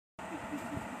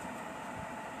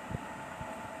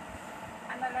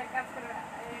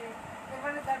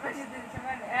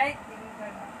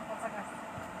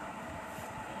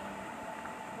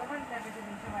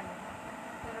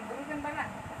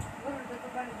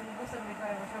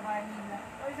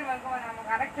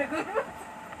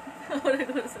ওরে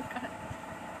গোসল করা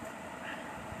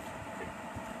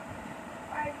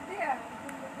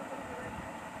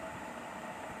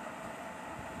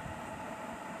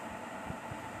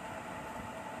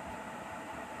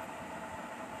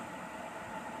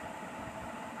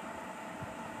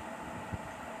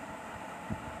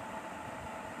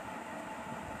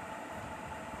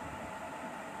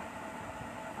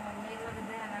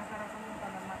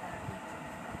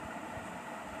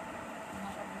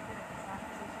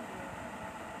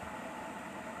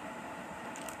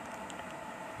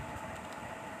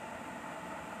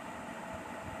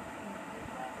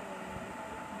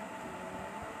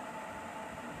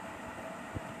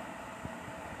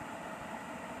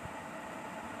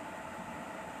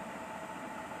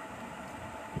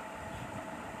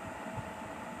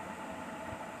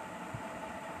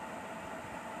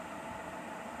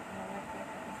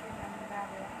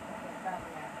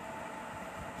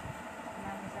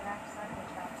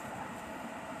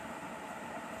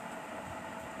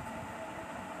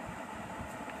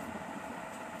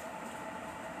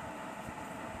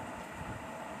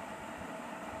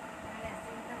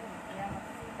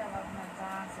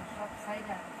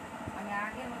আমি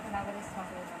আগের মতন আবার স্মার্ট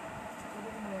হয়ে যাবো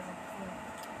হয়ে যাচ্ছে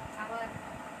আবার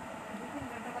 2-3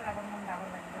 ঘন্টা পর আবার মন আবার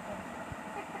লাগবে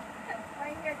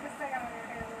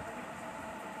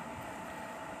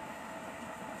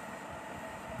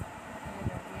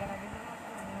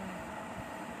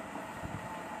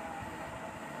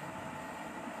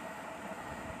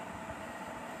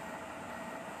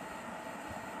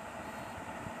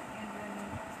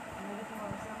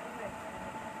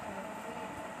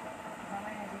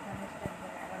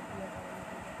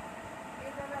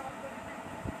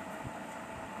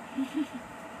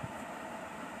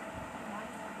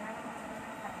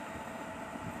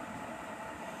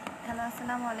হ্যালো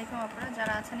আসসালামু আলাইকুম আপনারা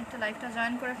যারা আছেন একটু লাইভটা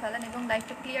জয়েন করে ফেলেন এবং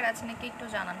লাইভটা ক্লিয়ার আছে নাকি একটু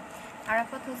জানান।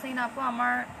 আরাফাত হোসেন আপু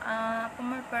আমার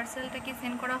পার্সেলটা কি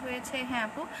সেন্ড করা হয়েছে? হ্যাঁ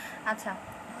আপু। আচ্ছা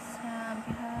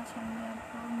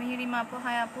মেহেরিমা আপু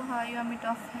হাই আপু হাই আমি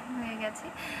টপ ফ্যান হয়ে গেছি।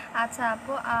 আচ্ছা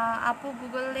আপু আপু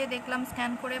গুগলে দেখলাম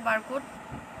স্ক্যান করে বারকোড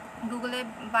গুগলে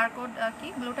বারকোড কি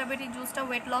গ্লুটাবেরি জুসটা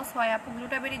ওয়েট লস হয় আপু?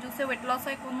 গ্লুটাবেরি জুসে ওয়েট লস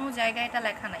হয় কোনো জায়গায় এটা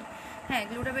লেখা নাই। হ্যাঁ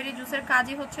গ্লুটাবেরি জুসের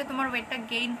কাজই হচ্ছে তোমার ওয়েটটা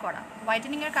গেইন করা,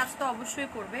 হোয়াইটেনিংয়ের কাজ তো অবশ্যই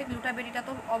করবে, গ্লুটাবেরিটা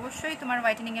তো অবশ্যই তোমার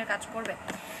হোয়াইটেনিংয়ের কাজ করবে।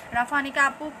 রাফানিকা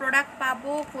আপু প্রোডাক্ট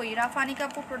পাবো কই? রাফানিকা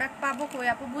আপু প্রোডাক্ট পাবো কই?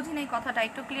 আপু বুঝি নেই কথাটা,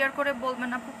 একটু ক্লিয়ার করে বলবেন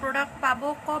আপু প্রোডাক্ট পাবো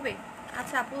কবে?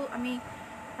 আচ্ছা আপু আমি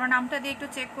আপনার নামটা দিয়ে একটু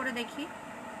চেক করে দেখি।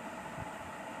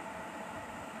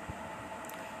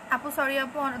 আপু সরি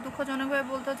আপু দুঃখজনকভাবে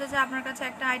বলতে হচ্ছে যে আপনার কাছে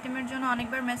একটা আইটেমের জন্য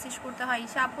অনেকবার মেসেজ করতে হয়।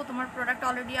 ঈশা আপু তোমার প্রোডাক্ট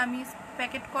অলরেডি আমি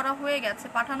প্যাকেট করা হয়ে গেছে,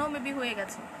 পাঠানো মেবি হয়ে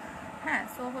গেছে। হ্যাঁ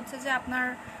সো হচ্ছে যে আপনার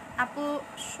আপু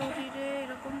শরীরে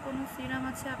এরকম কোনো সিরাম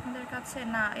আছে আপনাদের কাছে?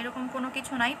 না এরকম কোনো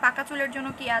কিছু নাই। পাকা চুলের জন্য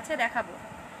কি আছে দেখাবো,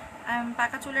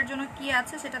 পাকা চুলের জন্য কি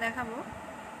আছে সেটা দেখাবো।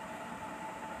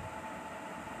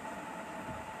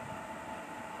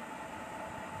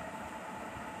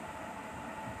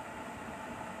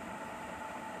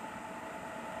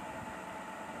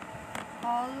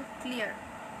 All clear.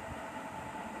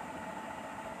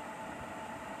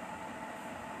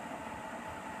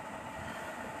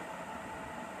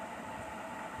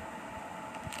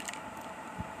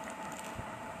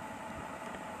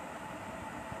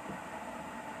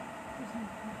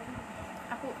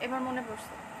 আপু এবার মনে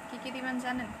পড়ছে কি কি দিবেন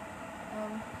জানেন?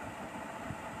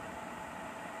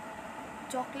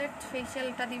 চকলেট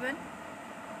ফেশিয়ালটা দিবেন,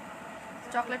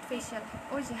 চকলেট ফেশিয়াল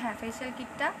ওই যে হ্যাঁ ফেশিয়াল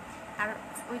কিটটা, আর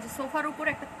ওই যে সোফার উপর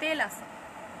একটা তেল আছে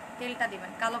তেলটা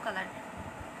দিবেন কালো কালারের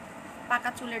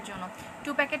পাকা চুলের জন্য।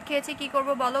 2 প্যাকেট খেয়েছি কি করব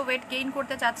বলো? ওয়েট গেইন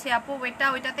করতে চাচ্ছি আপু, ওয়েটটা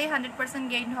ওইটাতেই 100%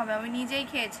 গেইন হবে। আমি নিজেই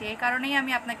খেয়েছি এই কারণেই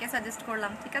আমি আপনাকে সাজেস্ট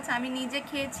করলাম, ঠিক আছে? আমি নিজে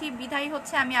খেয়েছি বিধাই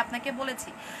হচ্ছে আমি আপনাকে বলেছি।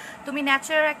 তুমি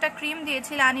ন্যাচারাল একটা ক্রিম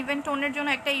দিয়েছিলে আনইভেন টোনের জন্য,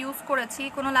 একটা ইউজ করেছি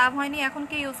কোনো লাভ হয়নি, এখন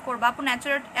কি ইউজ করবো? আপু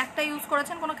ন্যাচারাল একটা ইউজ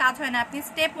করেছেন কোনো কাজ হয় না, আপনি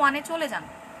স্টেপ 1-এ চলে যান,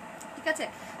 ঠিক আছে?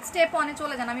 স্টেপ 1-এ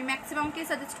চলে যান। আমি ম্যাক্সিমাম কি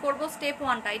সাজেস্ট করবো স্টেপ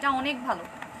 1টা, এটা অনেক ভালো।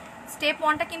 স্টেপ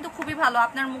 1টা কিন্তু খুবই ভালো।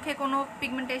 আপনার মুখে কোনো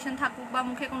পিগমেন্টেশন থাকুক বা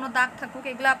মুখে কোনো দাগ থাকুক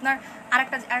এগুলো আপনার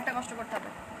আরেকটা কষ্ট করতে হবে,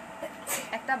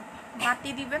 একটা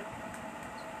বাটি দিবেন,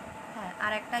 হ্যাঁ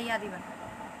আর একটা ইয়া দিবেন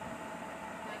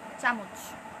চামচ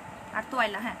আর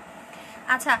তোয়াইলা। হ্যাঁ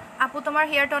আচ্ছা আপু তোমার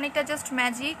হেয়ার টনিকটা জাস্ট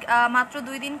ম্যাজিক, মাত্র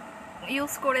 2 দিন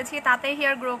ইউজ করেছি তাতেই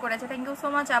হেয়ার গ্রো করেছে। থ্যাংক ইউ সো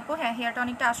মাচ আপু। হ্যাঁ হেয়ার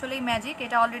টনিকটা আসলেই ম্যাজিক,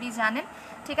 এটা অলরেডি জানেন,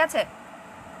 ঠিক আছে?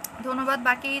 ধন্যবাদ।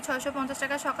 বাকি 650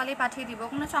 টাকা সকালেই পাঠিয়ে দিব,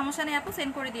 কোনো সমস্যা নেই আপু,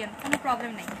 সেন্ড করে দিন, কোনো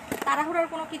প্রবলেম নেই, তাড়াহুড়োর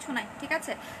কোনো কিছু নাই, ঠিক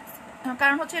আছে?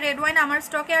 কারণ হচ্ছে রেড ওয়াইন আমার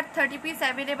স্টকে আর 30 পিস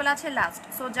অ্যাভেলেবেল আছে লাস্ট।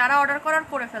 সো যারা অর্ডার করার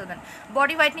করে ফেলবেন।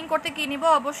 বডি হোয়াইটনিং করতে কি নিব,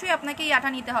 অবশ্যই আপনাকে ইয়াটা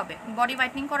নিতে হবে। বডি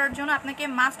হোয়াইটনিং করার জন্য আপনাকে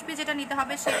মাস্ট বি যেটা নিতে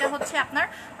হবে সেটা হচ্ছে আপনার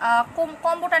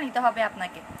কম্বোটা নিতে হবে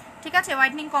আপনাকে, ঠিক আছে?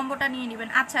 হোয়াইটনিং কম্বোটা নিয়ে নেবেন।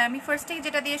 আচ্ছা, আমি ফার্স্টেই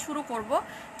যেটা দিয়ে শুরু করব,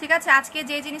 ঠিক আছে? আজকে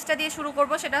যে জিনিসটা দিয়ে শুরু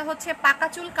করব সেটা হচ্ছে পাকা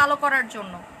চুল কালো করার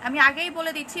জন্য। আমি আগেই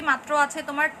বলে দিচ্ছি, মাত্র আছে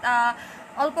তোমার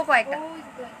অল্প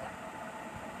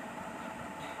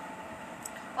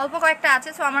কয়েকটা আছে।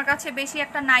 সো আমার কাছে বেশি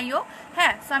একটা নাইও।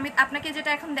 হ্যাঁ, সো আমি আপনাকে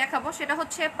যেটা এখন দেখাবো সেটা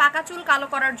হচ্ছে পাকা চুল কালো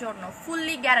করার জন্য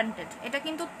ফুললি গ্যারান্টেড। এটা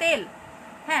কিন্তু তেল,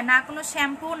 হ্যাঁ, না কোনো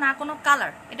শ্যাম্পু, না কোনো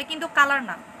কালার। এটা কিন্তু কালার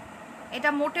না, এটা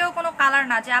মোটেও কোনো কালার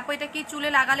না যে আপু এটা কি চুলে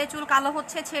লাগালে চুল কালো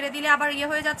হচ্ছে, ছেড়ে দিলে আবার ইয়ে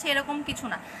হয়ে যাচ্ছে, এরকম কিছু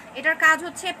না। এটার কাজ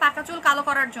হচ্ছে পাকা চুল কালো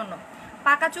করার জন্য।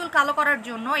 পাকা চুল কালো করার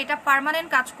জন্য এটা পার্মানেন্ট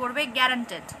কাজ করবে,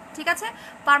 গ্যারান্টেড, ঠিক আছে?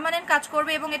 পার্মানেন্ট কাজ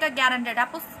করবে এবং এটা গ্যারান্টেড।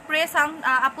 আপু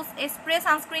স্প্রে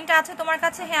সানস্ক্রিনটা আছে তোমার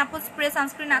কাছে? হ্যাঁ আপু, স্প্রে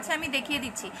সানস্ক্রিন আছে, আমি দেখিয়ে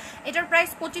দিচ্ছি। এটার প্রাইস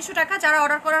 2500 টাকা। যারা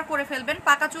অর্ডার করার করে ফেলবেন,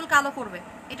 পাকা চুল কালো করবে।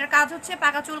 এটার কাজ হচ্ছে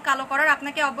পাকা চুল কালো করার।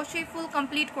 আপনাকে অবশ্যই ফুল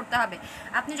কমপ্লিট করতে হবে।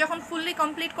 আপনি যখন ফুললি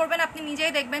কমপ্লিট করবেন, আপনি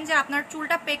নিজেই দেখবেন যে আপনার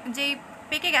চুলটা যেই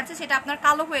পেকে গেছে সেটা আপনার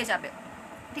কালো হয়ে যাবে,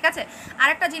 ঠিক আছে?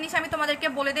 আরেকটা জিনিস আমি তোমাদেরকে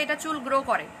বলে দিই, এটা চুল গ্রো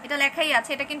করে, এটা লেখাই আছে।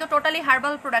 এটা কিন্তু টোটালি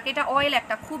হার্বাল প্রোডাক্ট। এটা অয়েল,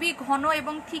 একটা খুবই ঘন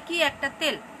এবং থিকি একটা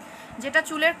তেল, যেটা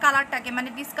চুলের কালারটাকে মানে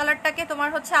ডিসকালারটাকে তোমার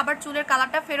হচ্ছে আবার চুলের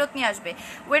কালারটা ফেরত নিয়ে আসবে।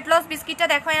 ওয়েট লস বিস্কিটটা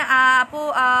দেখো আপু,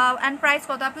 অ্যান্ড প্রাইস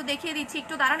কত আপু দেখিয়ে দিচ্ছি,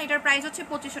 একটু দাঁড়ান। এটার প্রাইস হচ্ছে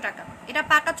 2500 টাকা। এটা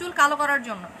পাকা চুল কালো করার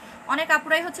জন্য। অনেক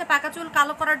আপুরাই হচ্ছে পাকা চুল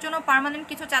কালো করার জন্য পার্মানেন্ট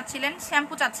কিছু চাচ্ছিলেন,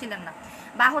 শ্যাম্পু চাচ্ছিলেন না,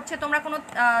 বা হচ্ছে তোমরা কোনো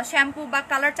শ্যাম্পু বা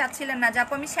কালার চাচ্ছিলেন না, যে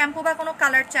আপু আমি শ্যাম্পু বা কোনো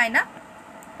কালার চাই না।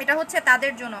 এটা হচ্ছে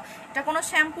তাদের জন্য। এটা কোনো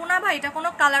শ্যাম্পু না ভাই, এটা কোনো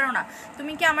কালারও না।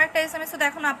 তুমি কি আমার একটা SMS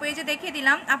দেখো না আপু? এই যে দেখিয়ে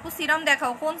দিলাম। আপু সিরাম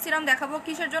দেখাও, কোন সিরাম দেখাবো,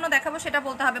 কিসের জন্য দেখাবো সেটা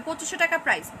বলতে হবে। 2500 টাকা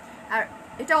প্রাইস। আর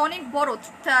এটা অনেক বড়,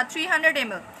 300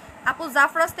 ml। আপু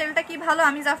জাফরাস তেলটা কি ভালো?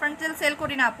 আমি জাফরান তেল সেল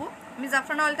করি না আপু, আমি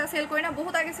জাফরান অয়েলটা সেল করি না।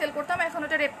 বহুত আগে সেল করতাম, এখন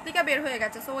ওটা রেপ্লিকা বের হয়ে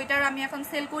গেছে, সো ওইটার আমি এখন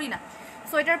সেল করি না।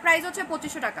 সো এটার প্রাইস হচ্ছে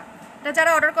 2500 টাকা। এটা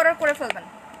যারা অর্ডার করার করে ফেলবেন।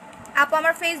 আপু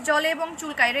আমার ফেস জলে এবং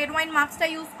চুলকায়, রেড ওয়াইন মাস্কটা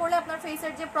ইউজ করলে আপনার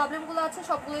ফেসের যে প্রবলেমগুলো আছে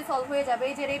সবগুলোই সলভ হয়ে যাবে।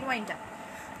 এই যে রেড ওয়াইনটা,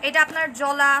 এটা আপনার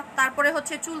জলা, তারপরে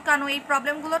হচ্ছে চুলকানো, এই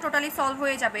প্রবলেমগুলো টোটালি সলভ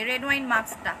হয়ে যাবে রেড ওয়াইন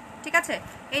মাস্কটা, ঠিক আছে?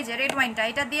 এই যে রেড ওয়াইনটা,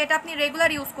 এটা দিয়ে এটা আপনি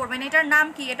রেগুলার ইউজ করবেন। এটার নাম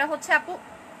কি? এটা হচ্ছে আপু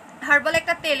হার্বাল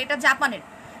একটা তেল, এটা জাপানের।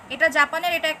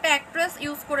 এটা একটা অ্যাক্ট্রেস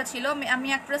ইউজ করেছিল। আমি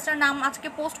অ্যাক্ট্রেসটার নাম আজকে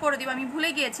পোস্ট করে দিব, আমি ভুলে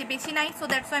গিয়েছি, বেশি নাই, সো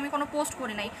দ্যাটস আমি কোনো পোস্ট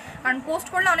করি নাই, কারণ পোস্ট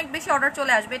করলে অনেক বেশি অর্ডার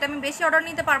চলে আসবে। এটা আমি বেশি অর্ডার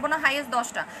নিতে পারবো না, হাইয়েস্ট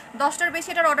 10টার বেশি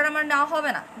এটার অর্ডার আমার নেওয়া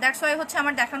হবে না। দ্যাটস ওয়াই হচ্ছে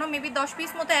আমার দেখানো মেবি 10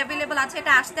 পিস মতো অ্যাভেলেবেল আছে।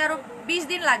 এটা আসতে আরও 20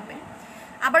 দিন লাগবে,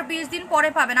 আবার 20 দিন পরে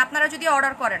পাবেন আপনারা যদি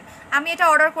অর্ডার করেন। আমি এটা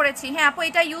অর্ডার করেছি। হ্যাঁ আপু,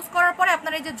 এটা ইউজ করার পরে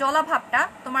আপনার এই যে জলা ভাবটা,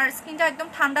 তোমার স্কিনটা একদম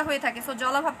ঠান্ডা হয়ে থাকে, সো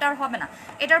জলা ভাবটা আর হবে না।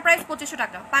 এটার প্রাইস 2500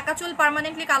 টাকা। পাকা চুল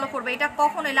পার্মানেন্টলি কালো করবে। এটা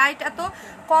কখনোই লাইট এত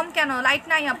কম কেন? লাইট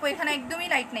নাই আপু, এখানে একদমই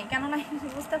লাইট নেই। কেন নাই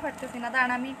বুঝতে পারতেছি না,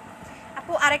 দাঁড়ান আমি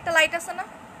আপু আরেকটা লাইট আছে না,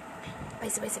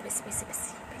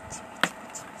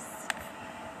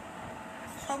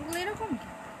 সবগুলো এরকম।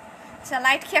 আচ্ছা,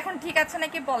 লাইট কি এখন ঠিক আছে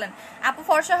নাকি বলেন? আপু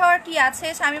ফর্সা হওয়ার কি আছে?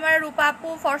 শামিমার রূপা আপু,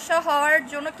 ফর্সা হওয়ার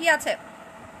জন্য কি আছে?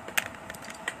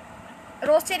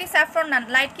 রোজ চেরি স্যাফরন নান,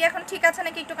 লাইট কি এখন ঠিক আছে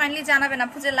নাকি একটু কাইন্ডলি জানাবেন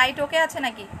আপু, যে লাইট ওকে আছে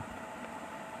নাকি?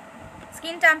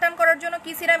 স্কিন টান করার জন্য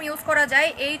কি সিরাম ইউজ করা যায়?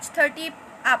 H30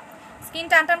 up. স্কিন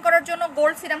টান করার জন্য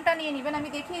গোল্ড সিরামটা নিয়ে নেবেন, আমি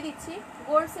দেখিয়ে দিচ্ছি।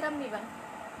 গোল্ড সিরাম নেবেন,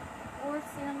 গোল্ড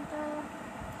সিরামটা।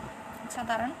 আচ্ছা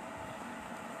দাঁড়ান,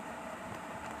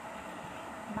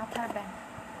 মাথার ব্যান্ড।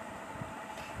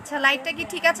 আচ্ছা, লাইটটা কি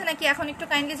ঠিক আছে নাকি এখন একটু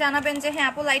কাইন্ডলি জানাবেন যে হ্যাঁ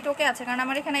আপু লাইট ওকে আছে, কারণ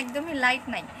আমার এখানে একদমই লাইট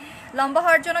নাই। লম্বা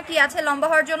হওয়ার জন্য কি আছে? লম্বা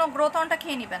হওয়ার জন্য গ্রোথ অনটা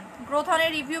খেয়ে নেবেন। গ্রোথ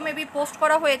অনের রিভিউ মেবি পোস্ট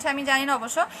করা হয়েছে, আমি জানি না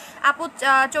অবশ্য। আপু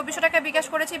 2400 টাকা বিকাশ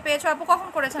করেছি, পেয়েছো আপু? কখন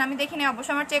করেছেন আমি দেখিনি, অবশ্য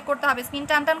আমার চেক করতে হবে। স্কিন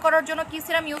টান করার জন্য কি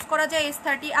সিরাম ইউজ করা যায়?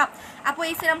 H30 up. আপু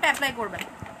এই সিরামটা অ্যাপ্লাই করবেন,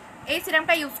 এই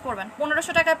সিরামটা ইউজ করবেন।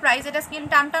 1500 টাকার প্রাইস। এটা স্কিন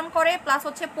টান করে, প্লাস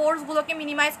হচ্ছে পোরসগুলোকে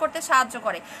মিনিমাইজ করতে সাহায্য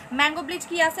করে। ম্যাঙ্গো ব্লিচ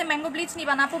কি আছে? ম্যাঙ্গো ব্লিচ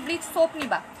নিবা না আপু, ব্লিচ সোপ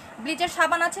নিবা। ব্লিচের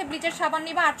সাবান আছে, ব্লিচের সাবান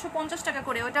নিবা 850 টাকা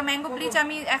করে। ওইটা ম্যাঙ্গো ব্লিচ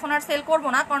আমি এখন আর সেল করবো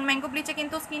না, কারণ ম্যাঙ্গো ব্লিচে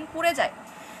কিন্তু স্কিন পুড়ে যায়।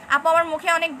 আপু আমার মুখে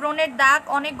অনেক ব্রণের দাগ,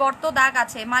 অনেক গর্ত দাগ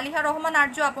আছে। মালিহা রহমান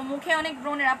আর্য আপু, মুখে অনেক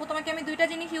ব্রণের। আপু তোমাকে আমি দুইটা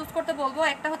জিনিস ইউজ করতে বলবো,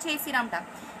 একটা হচ্ছে এই সিরামটা,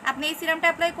 আপনি এই সিরামটা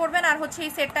অ্যাপ্লাই করবেন, আর হচ্ছে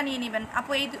এই সেটটা নিয়ে নেবেন।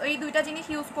 আপু এই দুইটা জিনিস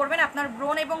ইউজ করবেন, আপনার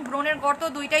ব্রণ এবং ব্রণের গর্ত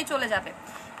দুইটাই চলে যাবে।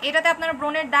 এটাতে আপনার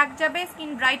ব্রণের দাগ যাবে,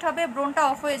 স্কিন ব্রাইট হবে, ব্রণটা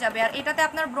অফ হয়ে যাবে। আর এটাতে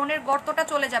আপনার ব্রণের গর্তটা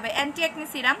চলে যাবে। অ্যান্টি একনি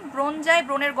সিরাম, ব্রণ যায়,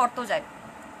 ব্রণের গর্ত যায়।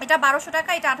 এটা 1200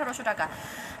 টাকা, এটা 1800 টাকা।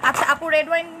 আচ্ছা আপু রেড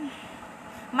ওয়াইন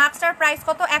মাস্কটার প্রাইস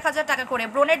কত? 1000 টাকা করে।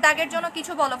 ব্রণের দাগের জন্য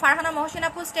কিছু বলো। ফারহানা মহসিন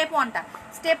আপু, স্টেপ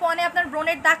 1-এ আপনার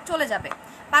ব্রণের দাগ চলে যাবে,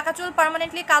 পাকা চুল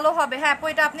পার্মানেন্টলি কালো হবে। হ্যাঁ আপু,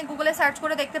 এটা আপনি গুগলে সার্চ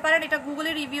করে দেখতে পারেন, এটা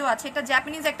গুগলে রিভিউ আছে। এটা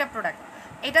জাপানিজ একটা প্রোডাক্ট,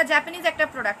 এটা জাপানিজ একটা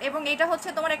প্রোডাক্ট এবং এটা হচ্ছে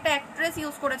তোমার একটা অ্যাক্ট্রেস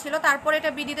ইউজ করেছিল, তারপর এটা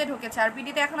বিডিতে ঢুকেছে, আর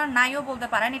বিডিতে এখন আর নাইও বলতে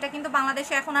পারেন। এটা কিন্তু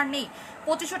বাংলাদেশে এখন আর নেই।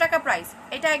 2500 টাকা প্রাইস।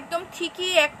 এটা একদম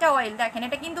ঠিকই একটা অয়েল, দেখেন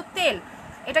এটা কিন্তু তেল।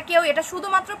 এটা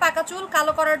শুধুমাত্র পাকা চুল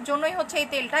কালো করার জন্যই হচ্ছে এই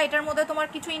তেলটা। এটার মধ্যে তোমার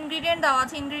কিছু ইনগ্রিডিয়েন্ট দেওয়া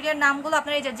আছে, ইনগ্রিডিয়েন্ট নামগুলো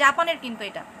আপনার এই যে জাপানের, কিন্তু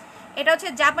এটা হচ্ছে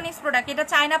জাপানিজ প্রোডাক্ট, এটা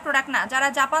চায়না প্রোডাক্ট না। যারা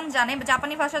জাপান জানে,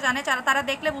 জাপানি ভাষা জানে, তারা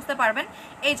দেখলে বুঝতে পারবেন।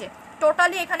 এই যে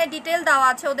টোটালি এখানে ডিটেল দেওয়া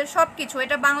আছে ওদের সবকিছু।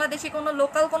 এটা বাংলাদেশি কোনো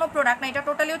লোকাল কোনো প্রোডাক্ট না, এটা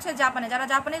টোটালি হচ্ছে জাপানে। যারা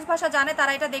জাপানিজ ভাষা জানে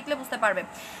তারা এটা দেখলে বুঝতে পারবে।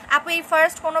 আপু এই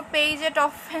ফার্স্ট কোনো পেজে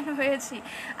টপ ফ্যান হয়েছি।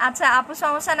 আচ্ছা আপু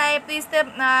সমস্যা নাই, প্লিজ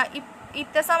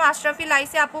ইবতেসাম আশরাফি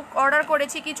লাইসে আপু অর্ডার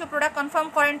করেছি, কিছু প্রোডাক্ট কনফার্ম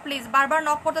করেন প্লিজ। বারবার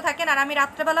নক করতে থাকেন, আর আমি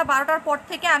রাত্রেবেলা 12টার পর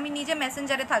থেকে আমি নিজে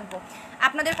মেসেঞ্জারে থাকবো।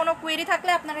 আপনাদের কোনো কোয়েরি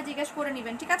থাকলে আপনারা জিজ্ঞেস করে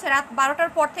নেবেন, ঠিক আছে? রাত 12টার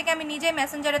পর থেকে আমি নিজে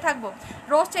মেসেঞ্জারে থাকবো।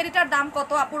 রোজ চেরিটার দাম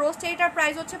কত আপু? রোজ চেরিটার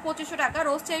প্রাইস হচ্ছে 2500 টাকা।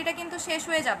 রোজ চেরিটা কিন্তু শেষ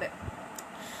হয়ে যাবে।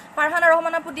 ফারহানা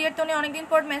রহমান আপু ডিয়ার টনি অনেকদিন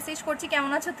পর মেসেজ করছি,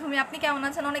 কেমন আছো তুমি? আপনি কেমন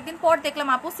আছেন? অনেকদিন পর দেখলাম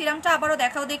আপু। সিরামটা আবারও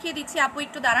দেখিয়ে দিচ্ছি আপু,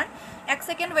 একটু দাঁড়ান, 1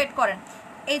 সেকেন্ড ওয়েট করেন।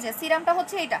 এই যে সিরামটা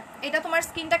হচ্ছে এটা তোমার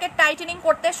স্কিনটাকে টাইটেনিং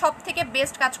করতে সব থেকে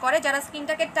বেস্ট কাজ করে। যারা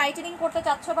স্কিনটাকে টাইটেনিং করতে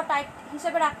চাচ্ছ বা টাইট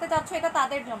হিসেবে রাখতে চাচ্ছ, এটা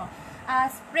তাদের জন্য।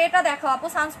 স্প্রেটা দেখো আপু,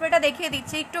 সানস্প্রেটা দেখিয়ে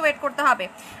দিচ্ছি, একটু ওয়েট করতে হবে।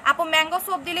 আপু ম্যাঙ্গো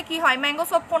সোপ দিলে কি হয়? ম্যাঙ্গো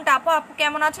সোপ কোনটা আপু? আপু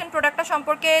কেমন আছেন? প্রোডাক্টটা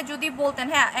সম্পর্কে যদি বলতেন।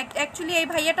 হ্যাঁ অ্যাকচুয়ালি এই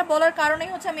ভাইয়াটা বলার কারণেই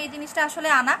হচ্ছে আমি এই জিনিসটা আসলে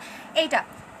আনা।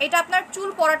 এটা আপনার চুল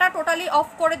পড়াটা টোটালি অফ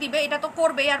করে দিবে, এটা তো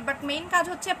করবেই। আর বাট মেইন কাজ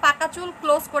হচ্ছে পাকা চুল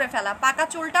ক্লোজ করে ফেলা, পাকা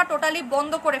চুলটা টোটালি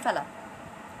বন্ধ করে ফেলা,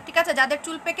 ঠিক আছে? যাদের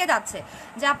চুল পেকে যাচ্ছে,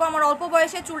 যে আপু আমার অল্প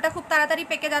বয়সে চুলটা খুব তাড়াতাড়ি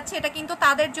পেকে যাচ্ছে, এটা কিন্তু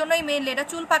তাদের জন্যই মেইনলি। এটা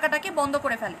চুল পাকাটাকে বন্ধ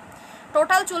করে ফেলে,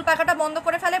 টোটাল চুল পাকাটা বন্ধ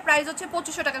করে ফেলে। প্রাইস হচ্ছে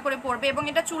 2500 টাকা করে পড়বে এবং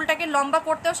এটা চুলটাকে লম্বা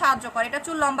করতেও সাহায্য করে। এটা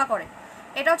চুল লম্বা করে,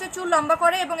 এটা হচ্ছে চুল লম্বা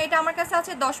করে। এবং এটা আমার কাছে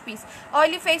আছে 10 পিস।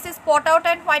 অয়েলি ফেসে স্পট আউট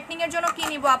অ্যান্ড হোয়াইটনিং এর জন্য কি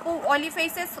নিব আপু? অয়েলি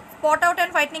ফেসে স্পট আউট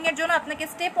অ্যান্ড হোয়াইটনিং এর জন্য আপনাকে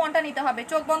স্টেপ 1টা নিতে হবে।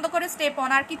 চোখ বন্ধ করে স্টেপ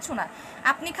 1, আর কিছু না।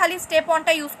 আপনি খালি স্টেপ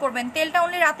 1টা ইউজ করবেন। তেলটা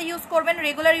অনলি রাতে ইউজ করবেন,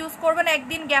 রেগুলার ইউজ করবেন,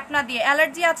 একদিন গ্যাপ না দিয়ে।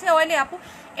 অ্যালার্জি আছে অয়েলে আপু?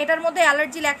 এটার মধ্যে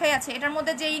অ্যালার্জি লেখাই আছে, এটার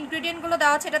মধ্যে যে ইনগ্রিডিয়েন্টগুলো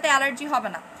দেওয়া আছে এটাতে অ্যালার্জি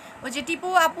হবে না। ওই যে টিপু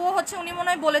আপু হচ্ছে, উনি মনে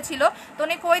হয় বলেছিল, তো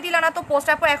উনি কই দিল না তো পোস্ট।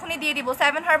 আপু এখনই দিয়ে দিব।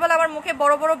 7 হার্বাল। আমার মুখে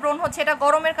বড় বড় ব্রণ হচ্ছে, এটা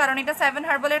গরমের কারণে, এটা 7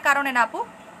 হার্বালের কারণে না আপু,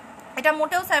 এটা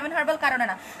মোটেও 7 হার্বাল কারণে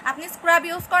না। আপনি স্ক্রাব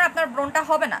ইউজ করেন, আপনার ব্রণটা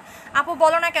হবে না। আপু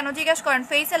বলো না কেন, জিজ্ঞেস করেন।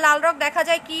 ফেসে লাল রং দেখা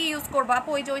যায়, কি ইউজ করবো আপু?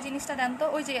 ওই জিনিসটা দেন তো,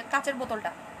 ওই যে কাচের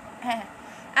বোতলটা। হ্যাঁ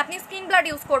আপনি স্কিন ব্লাড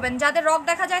ইউজ করবেন। যাদের রগ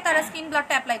দেখা যায় তারা স্কিন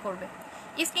ব্লাডটা অ্যাপ্লাই করবে,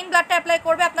 স্কিন ব্লাডটা অ্যাপ্লাই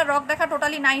করবে। আপনার রগ দেখা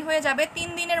টোটালি নাই হয়ে যাবে 3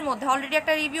 দিনের মধ্যে। অলরেডি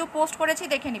একটা রিভিউ পোস্ট করেছি,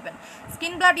 দেখে নেবেন।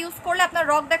 স্কিন ব্লাড ইউজ করলে আপনার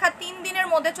রগ দেখা 3 দিনের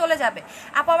মধ্যে চলে যাবে।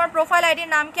 আপু আমার প্রোফাইল আইডির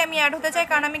নাম কি আমি অ্যাড হতে চাই,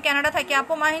 কারণ আমি কানাডা থাকি।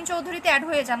 আপু মাহিন চৌধুরীতে অ্যাড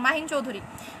হয়ে যান। মাহিন চৌধুরী,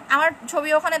 আমার ছবি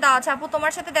ওখানে দেওয়া আছে। আপু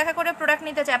তোমার সাথে দেখা করে প্রোডাক্ট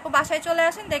নিতে চাই। আপু বাসায় চলে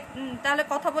আসেন, তাহলে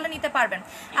কথা বলে নিতে পারবেন।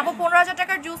 আপু 15,000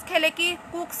 টাকার জুস খেলে কি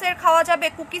কুকসের খাওয়া যাবে?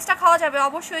 কুকিজটা খাওয়া যাবে,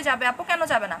 অবশ্যই যাবে আপু, কেন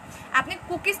যাবে না? আপনি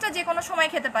কুকিজটা যে কোনো সময়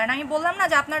খেতে পারেন। আমি বললাম না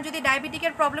যে আপনার যদি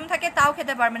ডায়াবেটিকের প্রবলেম থাকে তাও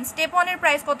খেতে পারবেন। স্টেপ 1 এর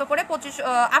প্রাইস কত করে?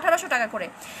 1800 টাকা করে।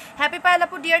 হ্যাপি পায়েল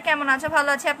আপু ডিয়ার কেমন আছে? ভালো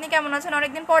আছে, আপনি কেমন আছেন?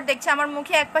 অনেকদিন পর দেখছি। আমার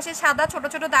মুখে এক পাশে সাদা ছোট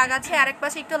ছোট দাগ আছে, আরেক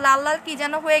পাশে একটু লাল লাল কি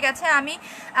যেন হয়ে গেছে। আমি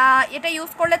এটা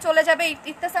ইউজ করলে চলে যাবে।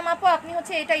 ইফতেসাম আপু আপনি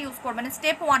হচ্ছে এটা ইউজ করবেন।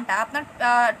 স্টেপ 1টা আপনার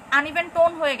আনইভেন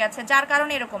টোন হয়ে গেছে, যার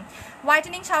কারণে এরকম।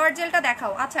 হোয়াইটেনিং শাওয়ার জেলটা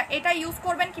দেখাও। আচ্ছা এটা ইউজ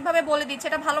করবেন কিভাবে বলে দিচ্ছে।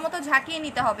 এটা ভালো মতো ঝাঁকিয়ে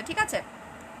নিতে হবে, ঠিক আছে?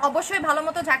 অবশ্যই ভালো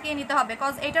মতো ঝাঁকিয়ে নিতে হবে,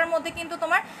 কজ এটার মধ্যে কিন্তু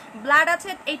তোমার ব্লাড আছে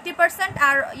 80%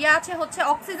 আর আছে হচ্ছে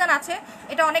অক্সিজেন আছে।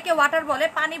 এটা অনেকে ওয়াটার বলে,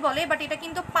 পানি বলে, বাট এটা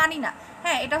কিন্তু পানি না।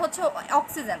 হ্যাঁ এটা হচ্ছে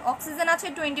অক্সিজেন আছে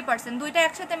 20%। দুইটা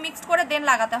একসাথে মিক্সড করে দেন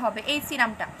লাগাতে হবে এই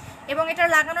সিরামটা। এবং এটার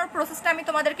লাগানোর প্রসেসটা আমি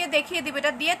তোমাদেরকে দেখিয়ে দিব।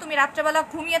 এটা দিয়ে তুমি রাত্রেবেলা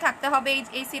ঘুমিয়ে থাকতে হবে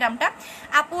এই সিরামটা।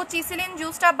 আপু চিসিলিন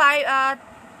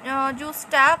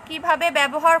জুসটা কিভাবে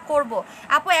ব্যবহার করব?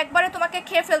 আপু একবারে তোমাকে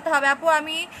খেয়ে ফেলতে হবে। আপু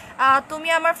তুমি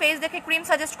আমার ফেস দেখে ক্রিম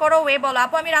সাজেস্ট করো, ওয়ে বলো।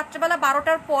 আপু আমি রাত্রেবেলা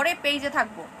 12টার পরে পেজে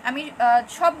থাকবো, আমি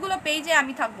সবগুলো পেজে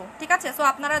আমি থাকবো, ঠিক আছে? সো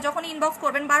আপনারা যখন ইনবক্স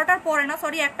করবেন, 12টার পরে না,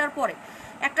 সরি 1টার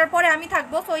পরে আমি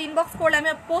থাকবো। সো ইনবক্স করলে আমি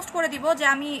পোস্ট করে দিব যে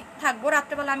আমি থাকবো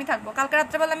রাত্রেবেলা, আমি থাকবো। কালকে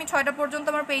রাত্রেবেলা আমি 6টা পর্যন্ত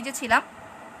আমার পেজে ছিলাম।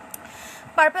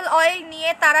 পার্পল অয়েল নিয়ে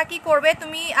তারা কি করবে?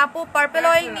 তুমি আপু পার্পল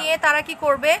অয়েল নিয়ে তারা কি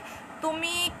করবে?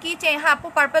 তুমি কি চাই? হ্যাঁ আপু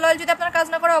পার্পল অয়েল যদি আপনার কাজ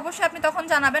না করে অবশ্যই আপনি তখন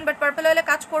জানাবেন, বাট পার্পল অয়েলে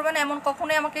কাজ করবে না এমন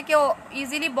কখনোই আমাকে কেউ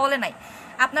ইজিলি বলে নাই।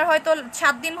 আপনার হয়তো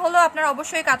 7 দিন হলো, আপনার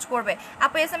অবশ্যই কাজ করবে।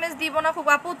 আপু SMS দিব না খুব।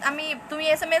 আপু তুমি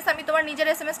SMS, আমি তোমার নিজের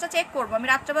SMSটা চেক করবো। আমি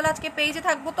রাত্রেবেলা আজকে পেজে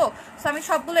থাকবো, তো সো আমি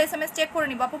সবগুলো SMS চেক করে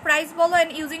নিব। আপু প্রাইস বলো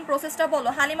এন্ড ইউজিং প্রসেসটা বলো।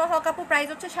 হালিমা হক আপু প্রাইস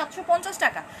হচ্ছে 750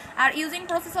 টাকা, আর ইউজিং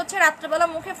প্রসেস হচ্ছে রাত্রেবেলা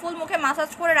ফুল মুখে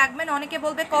মাসাজ করে রাখবেন। অনেকে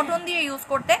বলবে কটন দিয়ে ইউজ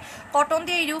করতে, কটন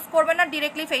দিয়ে ইউজ করবেন না,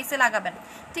 ডিরেক্টলি ফেসে লাগাবেন,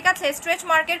 ঠিক আছে? স্ট্রেচ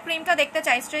মার্কের ক্রিমটা দেখতে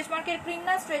চাই। স্ট্রেচ মার্কের ক্রিম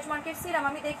না, স্ট্রেচ মার্কের সিরাম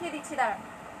আমি দেখিয়ে দিচ্ছি, দাঁড়ান।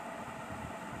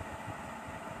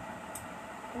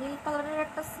 নীল কালারের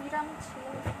একটা সিরাম ছিল,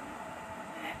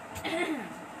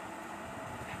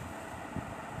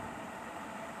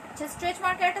 স্ট্রেচ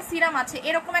মার্কের একটা সিরাম আছে,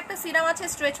 এরকম একটা সিরাম আছে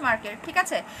স্ট্রেচ মার্কের, ঠিক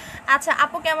আছে। আচ্ছা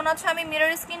আপু কেমন আছো? আমি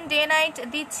মিরর স্কিন ডে নাইট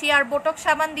দিচ্ছি আর বোটক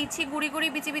সাবান দিচ্ছি, গুড়ি গুড়ি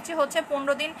বিচি বিচি হচ্ছে,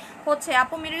 15 দিন হচ্ছে।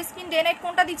 আপু মিরর স্কিন ডে নাইট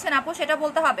কোনটা দিচ্ছেন আপু সেটা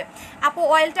বলতে হবে। আপু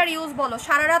অয়েলটার ইউজ বলো,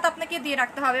 সারা রাত আপনাকে দিয়ে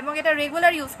রাখতে হবে এবং এটা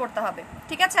রেগুলার ইউজ করতে হবে,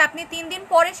 ঠিক আছে। আপনি 3 দিন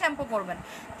পরে শ্যাম্পু করবেন,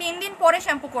 3 দিন পরে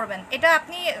শ্যাম্পু করবেন। এটা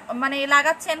আপনি মানে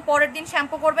লাগাচ্ছেন পরের দিন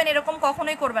শ্যাম্পু করবেন এরকম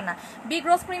কখনোই করবেন না। বিগ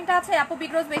রোজ ক্রিমটা আছে আপু,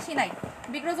 বিগ রোজ বেশি নাই,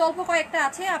 বিগ রোজ অল্প কয়েকটা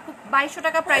আছে আপু, 2200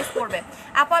 টাকা প্রাইস পড়বে।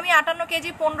 আপু আমি 58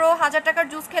 কেজি 15,000 টাকার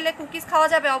জুস খেলে কুকিজ খাওয়া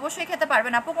যাবে? অবশ্যই খেতে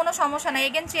পারবেন আপু, কোনো সমস্যা নাই।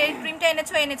 এগেন চেরি ক্রিমটা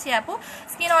এনেছি আপু,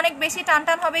 স্কিন অনেক বেশি টান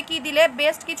টান হবে, কি দিলে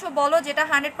বেস্ট কিছু বলো যেটা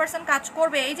 100% কাজ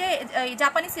করবে। এই যে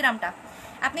জাপানি সিরামটা,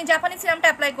 আপনি জাপানি সিরামটা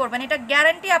অ্যাপ্লাই করবেন, এটা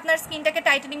গ্যারান্টি আপনার স্কিনটাকে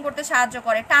টাইটেনিং করতে সাহায্য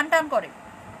করে, টান টান করে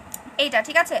এইটা,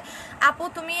 ঠিক আছে। আপু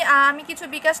তুমি আমি কিছু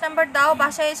বিকাশ নাম্বার দাও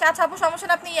বাসায় এসে। আচ্ছা আপু সমস্যা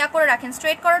না, আপনি ইয়া করে রাখেন,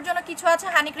 স্ট্রেট করার জন্য কিছু আছে,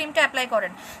 হানি ক্রিমটা অ্যাপ্লাই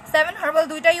করেন। 7 হার্বাল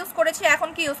দুইটা ইউজ করেছি, এখন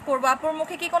কি ইউজ করবো? আপুর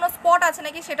মুখে কি কোনো স্পট আছে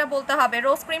নাকি সেটা বলতে হবে।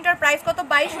 রোজ ক্রিমটার প্রাইস কত?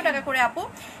 2200 টাকা করে আপু।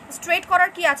 স্ট্রেট করার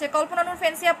কি আছে? কল্পনা নূর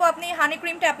ফেন্সি আপু আপনি হানি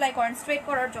ক্রিমটা অ্যাপ্লাই করেন স্ট্রেট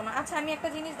করার জন্য। আচ্ছা আমি একটা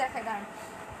জিনিস দেখাই দাঁড়ান,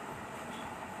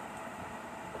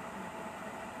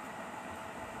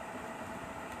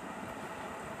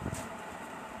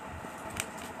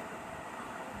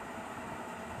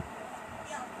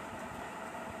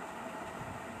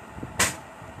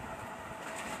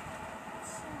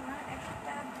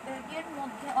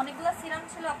 মধ্যে অনেকগুলো সিরাম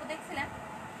ছিল আপু, দেখছিলেন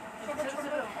ছোট ছোট,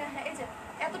 হ্যাঁ এই যে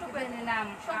এতটুকু নিলাম,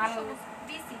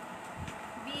 বিসি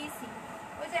বিসি,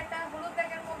 ওই যে একটা হলুদ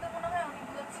ব্যাগের মধ্যে মনে হয়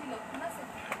অনেকগুলো ছিল, ঠিক আছে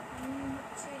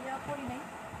হচ্ছে ইয়া করি নাই।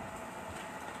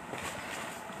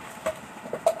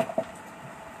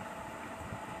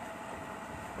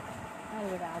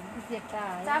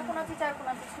 চার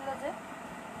কোনাচি ছিল যে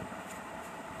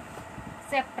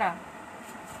চ্যাপটা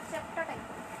চ্যাপ্টাটাই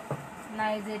না,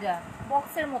 এই যেটা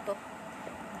বক্সের মতো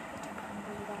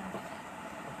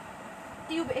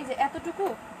টিউব, এই যে এতটুকু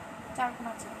চারকোনা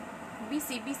আছে।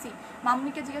 বিসি বিসি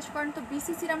মাম্মিকে জিজ্ঞেস করেন তো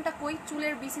বিসি সিরামটা কই,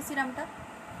 চুলের বিসি সিরামটা।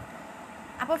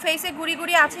 আপু ফেসে গুড়ি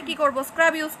গুড়ি আছে কি করব?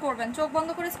 স্ক্রাব ইউজ করবেন, চোখ বন্ধ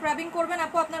করে স্ক্রাবিং করবেন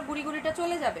আপু, আপনার গুড়ি গুড়িটা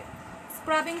চলে যাবে।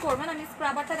 স্ক্রাবিং করবেন, আমি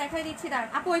স্ক্রাবারটা দেখাই দিচ্ছি দাঁড়ান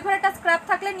আপু। ওই ঘরে একটা স্ক্রাব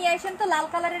থাকলে নিয়ে আসেন তো, লাল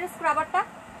কালারের স্ক্রাবারটা।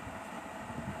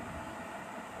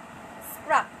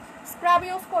 স্ক্রাব স্ক্রাব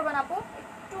ইউজ করবেন আপু।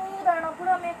 একটু দাঁড়ান আপু,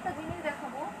 আমি একটা জিনিস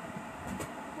দেখাবো,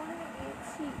 ভুলে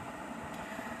গেছি।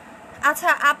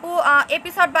 আচ্ছা আপু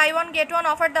episode by one get one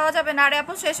offer দেওয়া যাবে না? আরে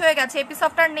আপু শেষ হয়ে গেছে,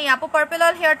 এপিসোডটার নেই আপু। পার্পল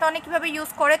অয়েল হেয়ার টনিক কিভাবে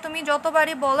ইউজ করে তুমি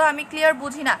যতবারই বলো আমি ক্লিয়ার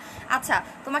বুঝি না। আচ্ছা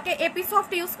তোমাকে এপিসোড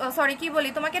ইউজ সরি কি বলি,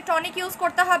 তোমাকে টনিক ইউজ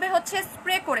করতে হবে হচ্ছে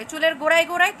স্প্রে করে, চুলের গোড়ায়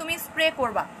গোড়ায় তুমি স্প্রে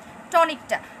করবা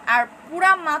টনিকটা, আর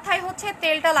পুরা মাথায় হচ্ছে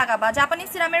তেলটা লাগাবা। জাপানি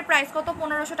সিরামের প্রাইস কত?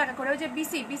 1500 টাকা করে। ওই যে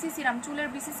বিসি বিসি সিরাম, চুলের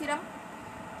বিসি সিরাম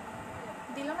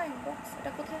দিল না ইনবক্স,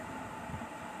 এটা কোথায়?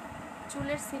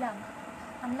 চুলের সিরাম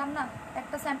আনলাম না,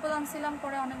 একটা স্যাম্পল আনছিলাম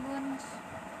পরে অনেকগুলো মাস,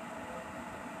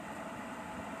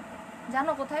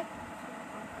 জানো কোথায়?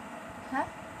 হ্যাঁ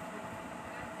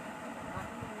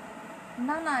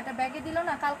না না এটা ব্যাগে দিল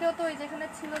না, কালকেও তো ওই যেখানে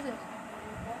ছিল যে,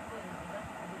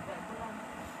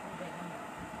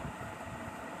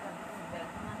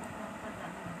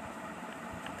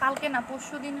 কালকে না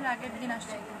পরশু দিনের আগের দিন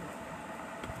আসছে।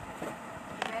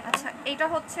 আচ্ছা এটা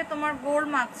হচ্ছে তোমার গোল্ড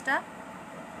মার্কসটা,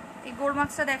 এই গোল্ড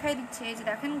মার্কসটা দেখাই দিচ্ছে, এই যে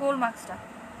দেখেন গোল্ড মার্কসটা।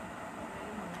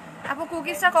 আপু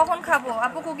কুকিজটা কখন খাবো?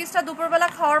 আপু কুকিজটা দুপুরবেলা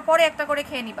খাওয়ার পরে একটা করে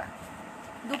খেয়ে নিবা,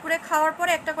 দুপুরে খাওয়ার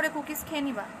পরে একটা করে কুকিজ খেয়ে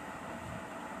নিবা।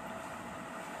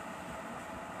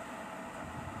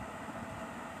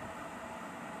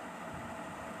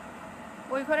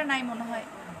 ওই ঘরে নাই মনে হয়,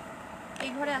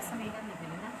 এই ঘরে আছে,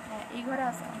 হ্যাঁ এই ঘরে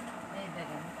আছে।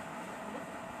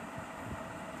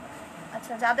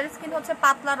 আচ্ছা যাদের স্কিন হচ্ছে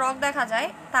পাতলা রগ দেখা যায়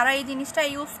তারা এই জিনিসটা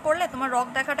ইউজ করলে তোমার রগ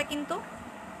দেখাটা কিন্তু,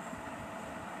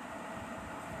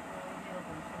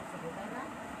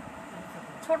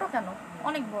 ছোট কেন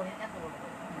অনেক বড়।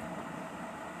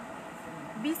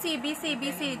 বিসি বিসি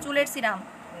বিসি চুলের সিরাম,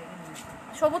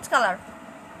 সবুজ কালার।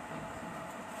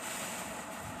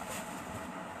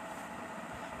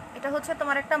 এটা হচ্ছে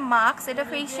তোমার একটা মাস্ক, এটা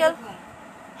ফেশিয়াল,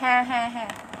 হ্যাঁ হ্যাঁ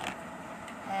হ্যাঁ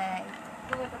হ্যাঁ।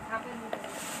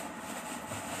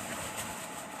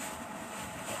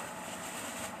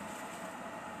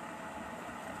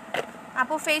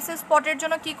 আপু ফেসে স্পটের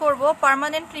জন্য কি করব?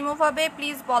 পার্মানেন্ট রিমুভ হবে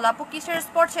প্লিজ বল আপু। কিসের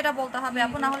স্পট সেটা বলতে হবে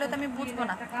আপু, না হলে তো আমি বুঝবো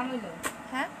না।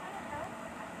 হ্যাঁ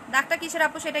দাগটা কিসের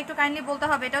আপু সেটা একটু কাইন্ডলি বলতে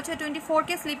হবে। এটা হচ্ছে 24K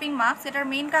স্লিপিং মাস্ক, এটার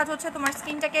মেইন কাজ হচ্ছে তোমার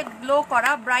স্কিনটাকে গ্লো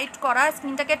করা, ব্রাইট করা,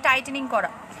 স্কিনটাকে টাইটেনিং করা।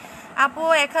 আপু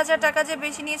 1000 টাকা যে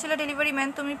বেশি নিয়েছিল ডেলিভারি ম্যান,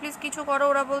 তুমি প্লিজ কিছু করো,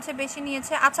 ওরা বলছে বেশি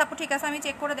নিয়েছে। আচ্ছা আপু ঠিক আছে, আমি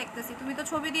চেক করে দেখতেছি, তুমি তো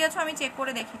ছবি দিয়েছো, আমি চেক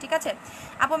করে দেখি, ঠিক আছে।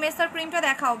 আপু মেসার ক্রিমটা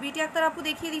দেখাও। বিটি আক্তার আপু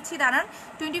দেখিয়ে দিচ্ছি, দাঁড়ান।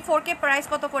 24K প্রাইস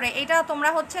কত করে? এটা তোমরা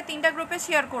হচ্ছে 3টা গ্রুপে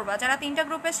শেয়ার করবা, যারা 3টা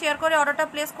গ্রুপে শেয়ার করে অর্ডারটা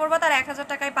প্লেস করবা তারা 1000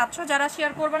 টাকায় পাচ্ছ, যারা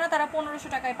শেয়ার করবে না তারা 1500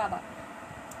 টাকায় পাবা।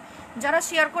 যারা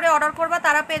শেয়ার করে অর্ডার করবা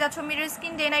তারা পেয়ে যাচ্ছ মিরর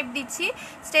স্কিন ডে নাইট দিচ্ছি,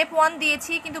 স্টেপ 1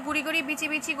 দিয়েছি, কিন্তু গুড়ি গুড়ি বিচি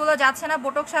বিচিগুলো যাচ্ছে না।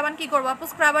 বোটক সাবান কি করবো আপু?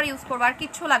 স্ক্রাবার ইউজ করবো, আর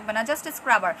কিচ্ছু লাগবে না, just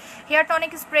scrubber. Hair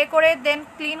tonic spray করে দেন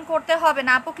ক্লিন করতে হবে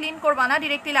না আপু, ক্লিন করবা না,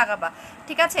 ডিরেক্টলি লাগাবা,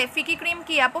 ঠিক আছে। ফিকি ক্রিম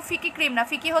কি আপু? ফিকি ক্রিম না,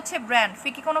 ফিকি হচ্ছে ব্র্যান্ড,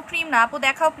 ফিকি কোনো ক্রিম না আপু।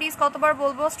 দেখাও প্লিজ, কতবার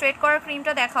বলবো? স্ট্রেট করার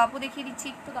ক্রিমটা দেখাও আপু, দেখিয়ে দিচ্ছি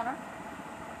একটু, দাঁড়ান।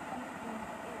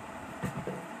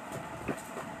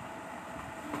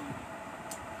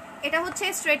 এটা হচ্ছে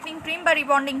স্ট্রেটনিং ক্রিম বা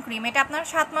রিবন্ডিং ক্রিম, এটা আপনার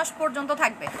 7 মাস পর্যন্ত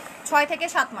থাকবে, 6 থেকে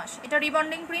 7 মাস। এটা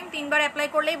রিবন্ডিং ক্রিম 3বার অ্যাপ্লাই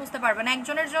করলেই বুঝতে পারবেন,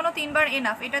 একজনের জন্য 3বার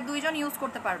এনাফ, এটা 2জন ইউজ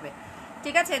করতে পারবে,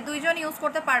 ঠিক আছে, 2জন ইউজ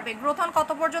করতে পারবে। গ্রোথন কত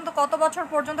পর্যন্ত, কত বছর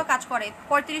পর্যন্ত কাজ করে?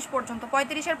 35 পর্যন্ত,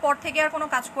 35-এর পর থেকে আর কোনো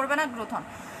কাজ করবে না গ্রোথন।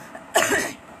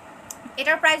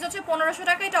 এটার প্রাইস হচ্ছে 1500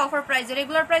 টাকা, এটা অফার প্রাইসে,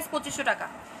 রেগুলার প্রাইস 2500 টাকা,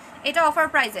 এটা অফার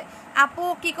প্রাইসে। আপু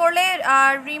কি করলে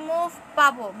রিমুভ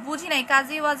পাবো? বুঝি নাই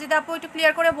কাজী ওয়াজিদা আপু, একটু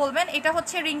ক্লিয়ার করে বলবেন। এটা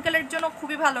হচ্ছে রিঙ্কেলের জন্য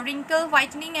খুবই ভালো, রিঙ্কেল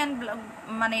হোয়াইটনিং অ্যান্ড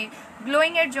মানে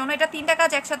গ্লোয়িং এর জন্য এটা 3টা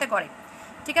কাজ একসাথে করে,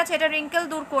 ঠিক আছে। এটা রিঙ্কেল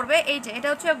দূর করবে। এই যে এটা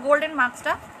হচ্ছে গোল্ডেন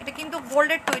মাস্কটা, এটা কিন্তু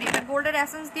গোল্ডের তৈরি, এটা গোল্ডের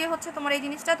এসেন্স দিয়ে হচ্ছে তোমার এই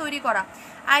জিনিসটা তৈরি করা।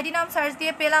 আইডি নাম সার্চ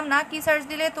দিয়ে পেলাম না, কি সার্চ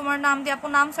দিলে? তোমার নাম দিয়ে আপু,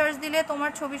 নাম সার্চ দিলে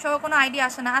তোমার ছবি সহ কোনো আইডি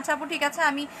আসে না। আচ্ছা আপু ঠিক আছে,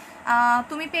 আমি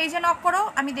তুমি পেজে নক করো,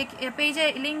 আমি দেখি পেজে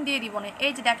লিঙ্ক দিয়ে দিব না।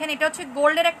 এই যে দেখেন, এটা হচ্ছে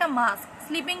গোল্ডের একটা মাস্ক,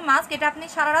 স্লিপিং মাস্ক, এটা আপনি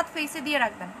সারা রাত ফেসে দিয়ে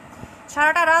রাখবেন,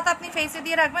 সারাটা রাত আপনি ফেসে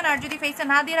দিয়ে রাখবেন। আর যদি ফেসে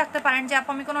না দিয়ে রাখতে পারেন যে আপু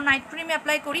আমি কোনো নাইট ক্রিম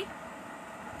অ্যাপ্লাই করি,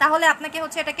 তাহলে আপনাকে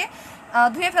হচ্ছে এটাকে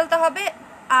ধুয়ে ফেলতে হবে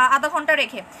আধা ঘন্টা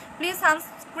রেখে। প্লিজ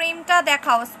সানস্ক্রিনটা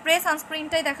দেখাও, স্প্রে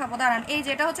সানস্ক্রিনটাই দেখাবো, দাঁড়ান। এই যে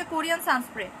এটা হচ্ছে কোরিয়ান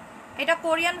সানস্প্রে, এটা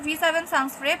কোরিয়ান V7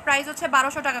 সানস্প্রে, প্রাইস হচ্ছে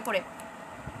 1200 টাকা করে।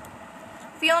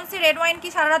 ফিয়ন্সি রেড ওয়াইন কি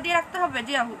সারা রাত দিয়ে রাখতে হবে?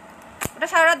 জি আপু, ওটা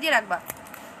সারা রাত দিয়ে রাখবা,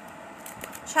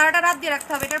 সারাটা রাত দিয়ে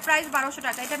রাখতে হবে। এটার প্রাইস 1200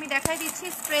 টাকা। এটা আমি দেখাই দিচ্ছি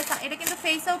স্প্রে, এটা কিন্তু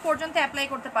ফেসেও পর্যন্ত অ্যাপ্লাই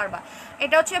করতে পারবা।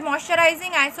 এটা হচ্ছে ময়শ্চারাইজিং,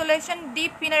 আইসোলেশন,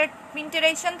 ডিপ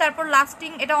পিন্টারেশন, তারপর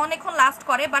লাস্টিং, এটা অনেকক্ষণ লাস্ট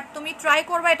করে। বাট তুমি ট্রাই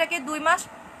করবা এটাকে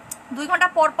 2 ঘন্টা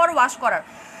পর পর ওয়াশ করার,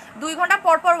 2 ঘন্টা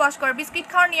পর পর ওয়াশ করার। বিস্কিট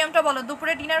খাওয়ার নিয়মটা বলো?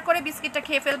 দুপুরে ডিনার করে বিস্কিটটা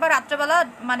খেয়ে ফেলবা, রাত্রেবেলা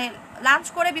মানে লাঞ্চ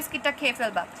করে বিস্কিটটা খেয়ে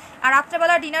ফেলবা, আর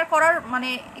রাত্রেবেলা ডিনার করার মানে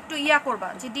একটু করবা,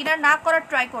 যে ডিনার না করার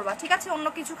ট্রাই করবা, ঠিক আছে। অন্য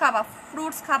কিছু খাবা,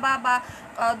 ফ্রুটস খাবা বা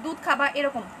দুধ খাবা,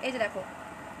 এরকম। এই যে দেখো,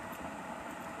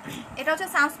 এটা হচ্ছে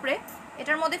সানস্প্রে,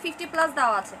 এটার মধ্যে 50+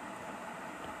 দেওয়া আছে,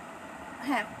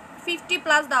 হ্যাঁ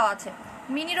 50+ দেওয়া আছে।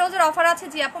 মিনি রোজের অফার আছে,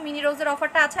 জি আপু মিনি রোজের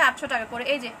অফারটা আছে 800 টাকা করে।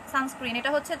 এই যে সানস্ক্রিন,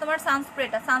 এটা হচ্ছে তোমার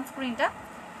সানস্প্রেটা, সানস্ক্রিনটা।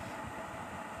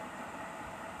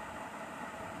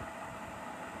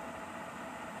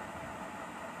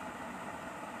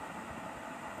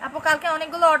 আপু কালকে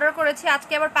অনেকগুলো অর্ডার করেছি,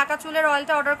 আজকে আবার পাকা চুলের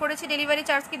অয়েলটা অর্ডার করেছি, ডেলিভারি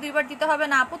চার্জ কি 2বার দিতে হবে?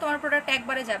 না আপু, তোমার প্রোডাক্ট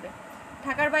একবারে যাবে,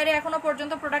 ঢাকার বাইরে এখনো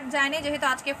পর্যন্ত প্রোডাক্ট যায়নি, যেহেতু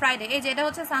আজকে ফ্রাইডে। এই যে এটা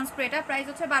হচ্ছে সানস্প্রেটা, প্রাইস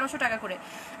হচ্ছে 1200 টাকা করে।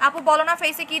 আপু বলো না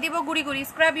ফেসে কি দিব? গুড়ি গুড়ি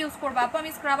স্ক্রাব ইউজ করবা আপু,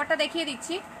 আমি স্ক্রাবারটা দেখিয়ে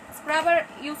দিচ্ছি, স্ক্রাবার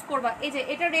ইউজ করবা। এই যে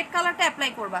এটা রেড কালারটা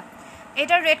অ্যাপ্লাই করবা,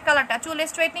 এটার রেড কালারটা। চুল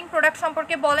স্ট্রেটনিং প্রোডাক্ট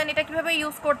সম্পর্কে বলেন, এটা কিভাবে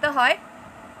ইউজ করতে হয়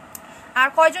আর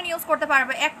কয়জন ইউজ করতে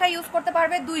পারবে? একটা ইউজ করতে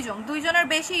পারবে 2জন, 2জনের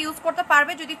বেশি ইউজ করতে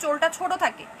পারবে যদি চুলটা ছোট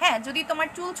থাকে, হ্যাঁ যদি তোমার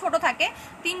চুল ছোট থাকে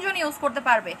 3জন ইউজ করতে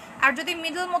পারবে। আর যদি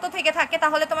মিডল মতো থেকে থাকে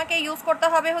তাহলে তোমাকে ইউজ করতে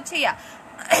হবে হচ্ছে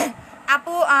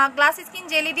আপু গ্লাস স্কিন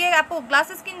জেলি দিয়ে। আপু গ্লাস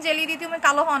স্কিন জেলি দিয়ে তুমি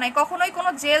কালো হও নাই, কখনোই কোনো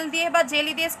জেল দিয়ে বা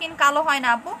জেলি দিয়ে স্কিন কালো হয় না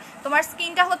আপু, তোমার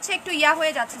স্কিনটা হচ্ছে একটু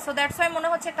হয়ে যাচ্ছে, সো দ্যাটস ওয়াই মনে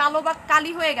হচ্ছে কালো বা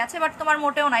কালি হয়ে গেছে, বাট তোমার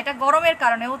মোটেও না, এটা গরমের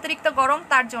কারণে, অতিরিক্ত গরম,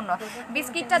 তার জন্য।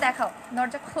 বিস্কিটটা দেখাও,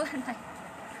 দরজা খোলা নাই।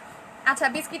 আচ্ছা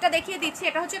বিস্কিটটা দেখিয়ে দিচ্ছি,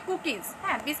 এটা হচ্ছে কুকিজ,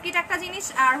 হ্যাঁ বিস্কিট একটা জিনিস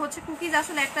আর হচ্ছে কুকিজ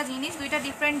আসলে একটা জিনিস, দুইটা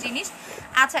ডিফারেন্ট জিনিস।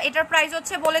 আচ্ছা এটার প্রাইস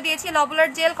হচ্ছে বলে দিয়েছি। লবুলার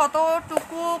জেল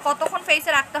কতটুকু কতক্ষণ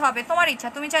ফেসে রাখতে হবে তোমার ইচ্ছা,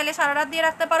 তুমি চাইলে সারা রাত দিয়ে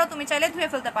রাখতে পারো, তুমি চাইলে ধুয়ে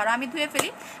ফেলতে পারো, আমি ধুয়ে ফেলি,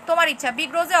 তোমার ইচ্ছা।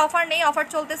 বিগ রোজে অফার নেই, অফার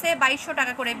চলতেছে 2200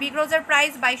 টাকা করে, বিগ রোজের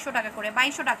প্রাইস 2200 টাকা করে,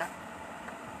 2200 টাকা।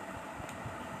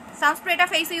 সানস্প্রেটা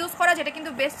ফেসে ইউজ করা, যেটা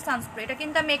কিন্তু বেস্ট সানস্প্রে, এটা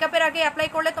কিন্তু মেকআপের আগে অ্যাপ্লাই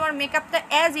করলে তোমার মেকআপটা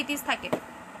অ্যাজ ইট ইজ থাকে।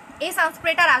 এই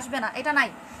সানস্প্রেটা আর আসবে না, এটা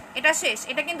নাই, এটা শেষ।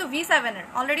 এটা কিন্তু V7 এর,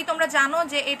 অলরেডি তোমরা জানো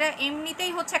যে এটা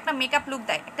এমনিতেই হচ্ছে একটা মেকআপ লুক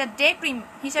দেয়, একটা ডে ক্রিম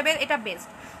হিসেবে এটা বেস্ট,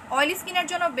 অয়েলি স্কিনের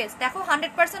জন্য বেস্ট। দেখো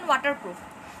 100% ওয়াটারপ্রুফ,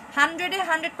 100-এ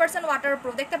 100%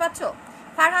 ওয়াটারপ্রুফ, দেখতে পাচ্ছ।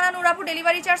 ফারহানা নূর আপু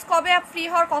ডেলিভারি চার্জ কবে ফ্রি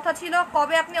হওয়ার কথা ছিল,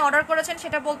 কবে আপনি অর্ডার করেছেন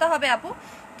সেটা বলতে হবে আপু,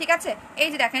 ঠিক আছে। এই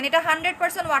যে দেখেন এটা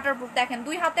 100% ওয়াটারপ্রুফ, দেখেন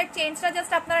 2 হাতের চেঞ্জটা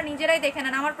জাস্ট আপনারা নিজেরাই দেখে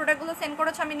নেন। আমার প্রোডাক্টগুলো সেন্ড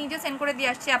করেছে, আমি নিজে সেন্ড করে দিয়ে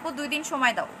আসছি আপু, 2 দিন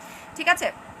সময় দাও, ঠিক আছে।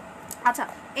 আচ্ছা,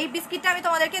 এই বিস্কিটটা আমি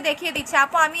তোমাদেরকে দেখিয়ে দিচ্ছি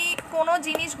আপু, আমি কোনো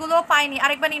জিনিসগুলো পাইনি,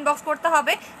 আরেকবার ইনবক্স করতে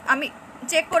হবে, আমি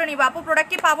চেক করে নিব আপু।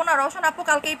 প্রোডাক্টটি পাবো না, রওশন আপু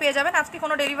কালকেই পেয়ে যাবেন, আজকে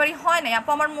কোনো ডেলিভারি হয় নাই আপু।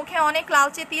 আমার মুখে অনেক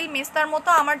লালচে তিল মেস্তার মতো,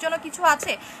 আমার জন্য কিছু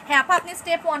আছে? হ্যাঁ আপু, আপনি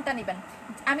স্টেপ 1টা নেবেন,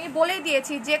 আমি বলেই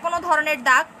দিয়েছি যে কোনো ধরনের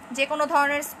দাগ, যে কোনো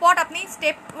ধরনের স্পট আপনি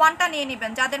স্টেপ 1টা নিয়ে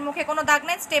নেবেন, যাদের মুখে কোনো দাগ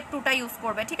নেই স্টেপ 2টা ইউজ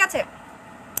করবে, ঠিক আছে?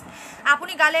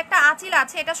 আপনি গালে একটা আঁচিল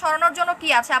আছে, এটা সরানোর জন্য কি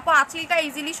আছে আপু? আঁচিলটা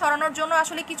ইজিলি সরানোর জন্য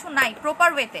আসলে কিছু নাই প্রপার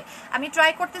ওয়েতে, আমি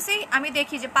ট্রাই করতেছি, আমি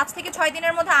দেখি যে 5 থেকে 6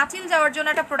 দিনের মধ্যে আঁচিল যাওয়ার জন্য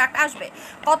একটা প্রোডাক্ট আসবে।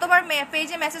 কতবার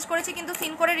পেজে মেসেজ করেছি কিন্তু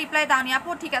সিন করে রিপ্লাই দাওনি আপু,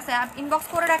 ঠিক আছে ইনবক্স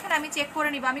করে রাখেন, আমি চেক করে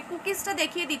নিব। আমি কুকিজটা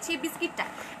দেখিয়ে দিচ্ছি, বিস্কিটটা,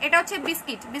 এটা হচ্ছে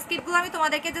বিস্কিটগুলো আমি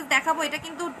তোমাদেরকে জাস্ট দেখাবো। এটা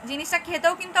কিন্তু জিনিসটা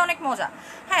খেতেও কিন্তু অনেক মজা,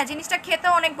 হ্যাঁ জিনিসটা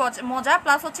খেতেও অনেক মজা,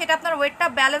 প্লাস হচ্ছে এটা আপনার ওয়েটটা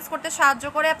ব্যালেন্স করতে সাহায্য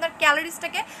করে, আপনার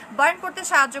ক্যালোরিজটাকে বার্ন করতে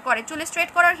সাহায্য করে। চুলে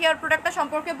স্ট্রেট করার হেয়ার প্রোডাক্টটা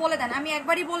সম্পর্কে বলে দেন, আমি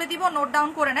একবারই বলে দিব, নোট ডাউন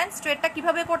করে নেন। স্ট্রেটটা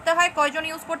কিভাবে করতে হয়, কয়জন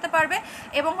ইউজ করতে পারবে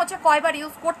এবং হচ্ছে কয়বার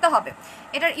ইউজ করতে হবে,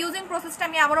 এটার ইউজিং প্রসেসটা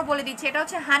আমি আবারও বলে দিচ্ছি। এটা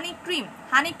হচ্ছে হানি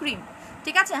ক্রিম,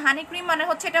 ঠিক আছে? হানি ক্রিম মানে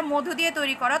হচ্ছে এটা মধু দিয়ে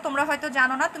তৈরি করা, তোমরা হয়তো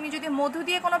জানো না। তুমি যদি মধু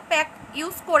দিয়ে কোনো প্যাক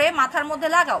ইউজ করে মাথার মধ্যে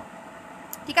লাগাও,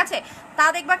 ঠিক আছে, তা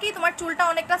দেখবা কি তোমার চুলটা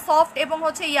অনেকটা সফট এবং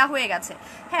হচ্ছে ইয়া হয়ে গেছে।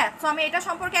 হ্যাঁ, তো আমি এটা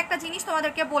সম্পর্কে একটা জিনিস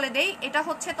তোমাদেরকে বলে দেই, এটা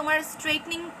হচ্ছে তোমার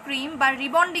স্ট্রেটনিং ক্রিম বা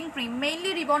rebonding cream,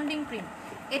 mainly rebonding cream.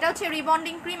 এটা হচ্ছে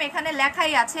রিবন্ডিং ক্রিম, এখানে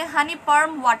লেখাই আছে হানি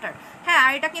পার্ম ওয়াটার। হ্যাঁ,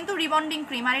 আর এটা কিন্তু রিবন্ডিং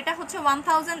ক্রিম, আর এটা হচ্ছে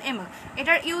 1000 ml।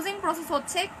 এটার ইউজিং প্রসেস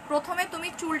হচ্ছে প্রথমে তুমি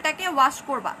চুলটাকে ওয়াশ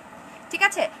করবা, ঠিক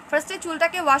আছে? ফার্স্টে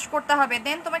চুলটাকে ওয়াশ করতে হবে,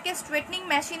 দেন তোমাকে স্ট্রেটনিং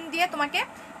মেশিন দিয়ে তোমাকে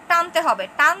টানতে হবে।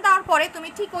 টান দেওয়ার পরে তুমি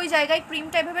ঠিক ওই জায়গায়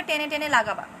ক্রিমটা এভাবে টেনে টেনে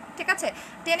লাগাবা, ঠিক আছে?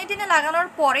 টেনে টেনে লাগানোর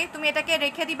পরে তুমি এটাকে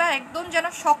রেখে দিবা, একদম যেন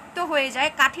শক্ত হয়ে যায়,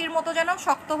 কাঠির মতো যেন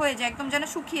শক্ত হয়ে যায়, একদম যেন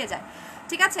শুকিয়ে যায়,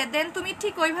 ঠিক আছে? দেন তুমি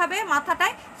ঠিক ওইভাবে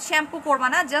মাথাটায় শ্যাম্পু করবা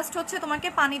না, জাস্ট হচ্ছে তোমাকে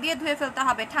পানি দিয়ে ধুয়ে ফেলতে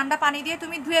হবে, ঠান্ডা পানি দিয়ে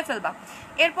তুমি ধুয়ে ফেলবা।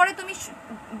 এরপরে তুমি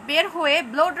বের হয়ে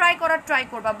ব্লো ড্রাই করার ট্রাই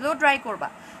করবা, ব্লো ড্রাই করবা,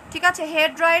 ঠিক আছে?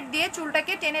 হেয়ার ড্রায়ার দিয়ে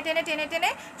চুলটাকে টেনে টেনে টেনে টেনে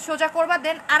সোজা করবা।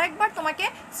 দেন আরেকবার তোমাকে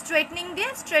স্ট্রেটনিং দিয়ে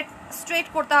স্ট্রেট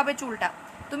করতে হবে চুলটা।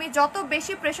 তুমি যত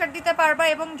বেশি প্রেশার দিতে পারবা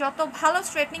এবং যত ভালো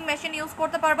স্ট্রেটনিং মেশিন ইউজ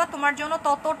করতে পারবা তোমার জন্য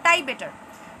ততটাই বেটার।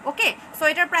 ওকে, সো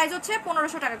এটার প্রাইস হচ্ছে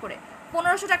 1500 টাকা করে,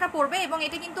 1500 টাকা পড়বে। এবং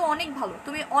এটা কিন্তু অনেক ভালো,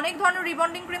 তুমি অনেক ধরনের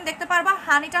রিবন্ডিং ক্রিম দেখতে পারবা।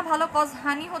 হানিটা ভালো, কজ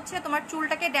হানি হচ্ছে তোমার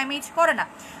চুলটাকে ড্যামেজ করে না।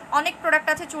 অনেক প্রোডাক্ট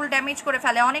আছে চুল ড্যামেজ করে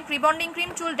ফেলে, অনেক রিবন্ডিং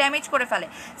ক্রিম চুল ড্যামেজ করে ফেলে।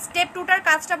 স্টেপ 2টার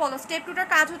কাজটা বলো। স্টেপ 2টার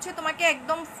কাজ হচ্ছে তোমাকে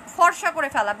একদম ফর্সা করে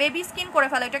ফেলা, বেবি স্কিন করে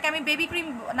ফেলা, এটাকে আমি বেবি ক্রিম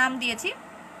নাম দিয়েছি।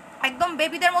 একদম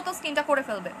বেবিদের মতো স্কিনটা করে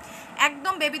ফেলবে,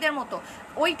 একদম বেবিদের মতো।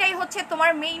 ওইটাই হচ্ছে তোমার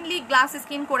মেইনলি গ্লাস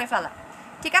স্কিন করে ফেলা,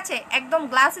 ঠিক আছে? একদম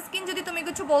গ্লাস স্কিন। যদি তুমি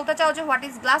কিছু বলতে চাও যে হোয়াট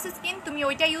ইজ গ্লাস স্কিন, তুমি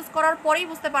ওইটা ইউজ করার পরেই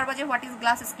বুঝতে পারবা যে হোয়াট ইজ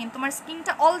গ্লাস স্কিন। তোমার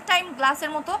স্কিনটা অল টাইম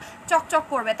গ্লাসের মতো চকচক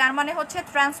করবে, তার মানে হচ্ছে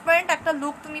ট্রান্সপারেন্ট একটা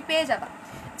লুক তুমি পেয়ে যাবা।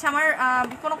 আচ্ছা, আমার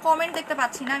কোনো কমেন্ট দেখতে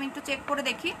পাচ্ছি না, আমি একটু চেক করে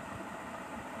দেখি।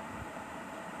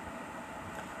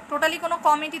 টোটালি কোনো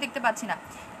কমেন্টই দেখতে পাচ্ছি না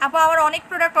আপু। আমার অনেক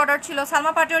প্রোডাক্ট অর্ডার ছিল।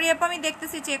 সালমা পাটোয়ারি আপু, আমি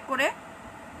দেখতেছি চেক করে।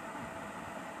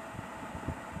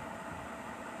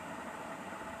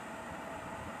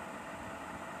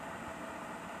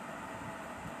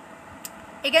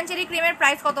 এগেন চেরি ক্রিমের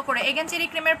প্রাইস কত করে? এগেন চেরি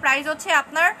ক্রিমের প্রাইস হচ্ছে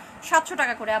আপনার 700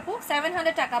 টাকা করে আপু,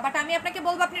 700 টাকা। বাট আমি আপনাকে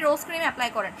বলবো আপনি রোজ ক্রিম অ্যাপ্লাই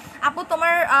করেন আপু।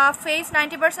 তোমার ফেস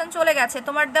 90% চলে গেছে,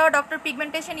 তোমার দেওয়া ডক্টর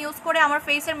পিগমেন্টেশন ইউজ করে আমার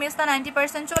ফেসের মেসটা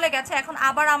 90% চলে গেছে। এখন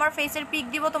আবার আমার ফেসের পিক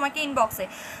দিব তোমাকে ইনবক্সে।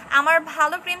 আমার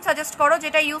ভালো ক্রিম সাজেস্ট করো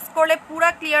যেটা ইউজ করলে পুরো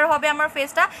ক্লিয়ার হবে আমার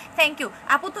ফেসটা। থ্যাংক ইউ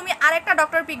আপু। তুমি আরেকটা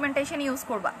ডক্টর পিগমেন্টেশন ইউজ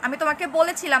করবা, আমি তোমাকে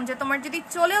বলেছিলাম যে তোমার যদি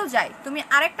চলেও যায় তুমি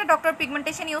আরেকটা ডক্টর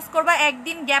পিগমেন্টেশন ইউজ করবা,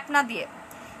 একদিন গ্যাপ না দিয়ে,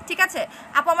 ঠিক আছে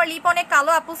আপু? আমার লিপ অনেক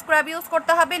কালো আপু, স্ক্রাব ইউজ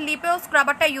করতে হবে, লিপেও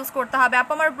স্ক্রাবারটা ইউজ করতে হবে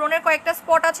আপু। আমার ব্রোনের কয়েকটা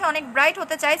স্পট আছে, অনেক ব্রাইট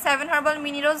হতে চাই। 7 হার্বাল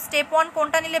মিনি রোজ স্টেপ 1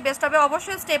 কোনটা নিলে বেস্ট হবে?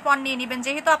 অবশ্যই স্টেপ 1 নিয়ে নেবেন,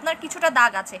 যেহেতু আপনার কিছুটা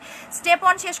দাগ আছে। স্টেপ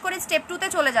 1 শেষ করে স্টেপ 2 তে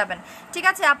চলে যাবেন, ঠিক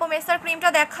আছে আপু? মিস্টার ক্রিমটা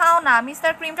দেখাও না,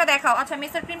 মিস্টার ক্রিমটা দেখাও। আচ্ছা,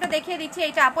 মিস্টার ক্রিমটা দেখিয়ে দিচ্ছি।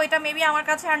 এইটা আপু, এটা মেবি আমার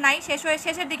কাছে আর নাই,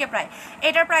 শেষের দিকে প্রায়।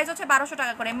 এটার প্রাইস হচ্ছে 1200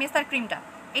 টাকা করে মিস্টার ক্রিমটা।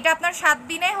 এটা আপনার 7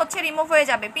 দিনে হচ্ছে রিমুভ হয়ে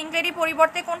যাবে। পিঙ্ক লেডি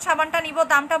পরিবর্তে কোন সাবানটা নিব,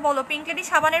 দামটা বলো। পিঙ্ক লেডি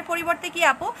সাবানের পরিবর্তে কি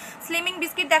আপু? স্লিমিং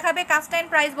বিস্কিট দেখাবে, কাস্টাইন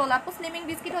প্রাইস বলো আপু। স্লিমিং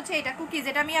বিস্কিট হচ্ছে এটা কুকিজ,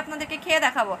 এটা আমি আপনাদেরকে খেয়ে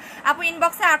দেখাবো আপু।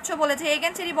 ইনবক্সে 800 বলেছে,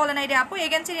 এগেন চেরি বলে না এটা আপু,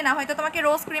 এগেন চেরি না, হয়তো তোমাকে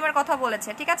রোজ ক্রিমের কথা বলেছে,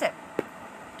 ঠিক আছে?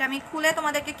 এটা আমি খুলে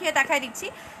তোমাদেরকে খেয়ে দেখাই দিচ্ছি,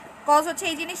 কজ হচ্ছে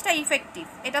এই জিনিসটা ইফেক্টিভ।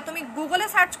 এটা তুমি গুগলে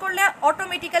সার্চ করলে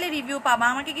অটোমেটিক্যালি রিভিউ পাবা,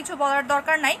 আমাকে কিছু বলার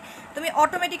দরকার নাই, তুমি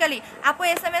অটোমেটিক্যালি। আপু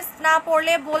এসএমএস না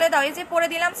পড়লে বলে দাও। এই যে পড়ে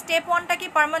দিলাম। স্টেপ 1টা কি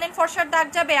পার্মানেন্ট ফর্সার দাগ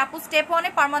যাবে আপু? স্টেপ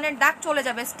 1-এ পার্মানেন্ট দাগ চলে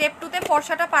যাবে, স্টেপ 2-তে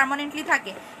ফর্সাটা পার্মানেন্টলি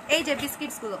থাকে। এই যে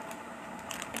বিস্কিটসগুলো,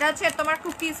 এটা হচ্ছে তোমার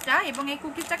কুকিজটা, এবং এই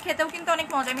কুকিজটা খেতেও কিন্তু অনেক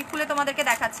মজা। আমি খুলে তোমাদেরকে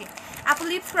দেখাচ্ছি আপু।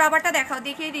 লিপ স্ক্রাবারটা দেখাও,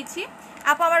 দেখিয়ে দিচ্ছি।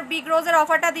 আপু আমার বিগ রোজের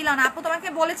অফারটা দিলাম না আপু, তোমাকে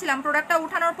বলেছিলাম প্রোডাক্টটা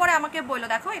উঠানোর পরে আমাকে বললো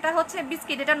দেখো এটা হচ্ছে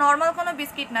বিস্কিট, এটা নর্মাল কোনো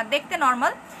বিস্কিট না, দেখতে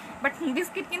নর্মাল বাট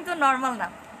বিস্কিট কিন্তু নর্মাল না।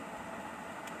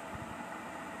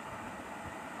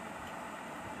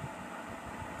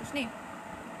 বুঝলি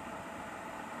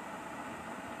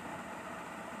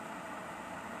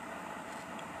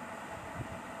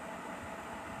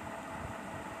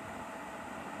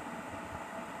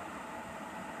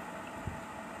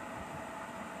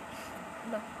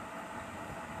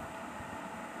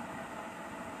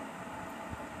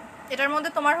এটার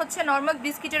মধ্যে তোমার হচ্ছে নর্মাল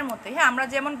বিস্কিটের মধ্যে, হ্যাঁ আমরা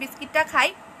যেমন বিস্কিটটা খাই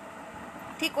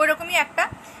ঠিক ওই রকমই একটা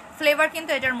ফ্লেভার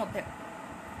কিন্তু এটার মধ্যে।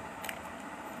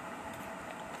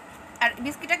 আর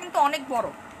বিস্কিটটা কিন্তু অনেক বড়,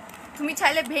 তুমি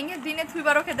চাইলে ভেঙে দিনে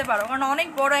 2বারও খেতে পারো, কারণ অনেক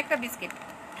বড় একটা বিস্কিট।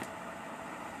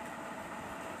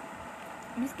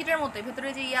 বিস্কিটের মধ্যে ভেতরে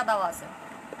যে ইয়া দেওয়া আছে।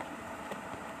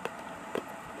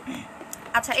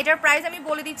 আচ্ছা এটার প্রাইস আমি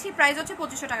বলে দিচ্ছি, প্রাইস হচ্ছে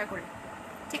 2500 টাকা করে,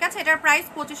 ঠিক আছে? এটার প্রাইস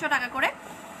 2500 টাকা করে।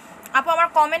 আপু আমার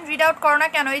কমেন্ট রিড আউট করো না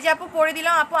কেন? এই যে আপু পরে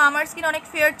দিলাম, আপু আমার স্কিন অনেক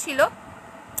ফেয়ার ছিল,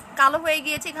 কালো হয়ে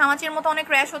গিয়েছে, ঘামাচির মতো অনেক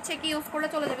র্যাশ হচ্ছে, কি ইউজ করলে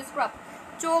চলে যাবে? স্ক্রাব।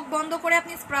 চোখ বন্ধ করে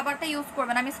আপনি স্ক্রাবারটা ইউজ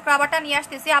করবেন, আমি স্ক্রাবারটা নিয়ে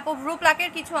আসতেছি। আপু ব্রু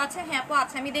প্লাকের কিছু আছে? হ্যাঁ আপু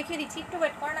আছে, আমি দেখিয়ে দিচ্ছি, একটু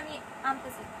ওয়েট করেন আমি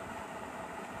আনতেছি।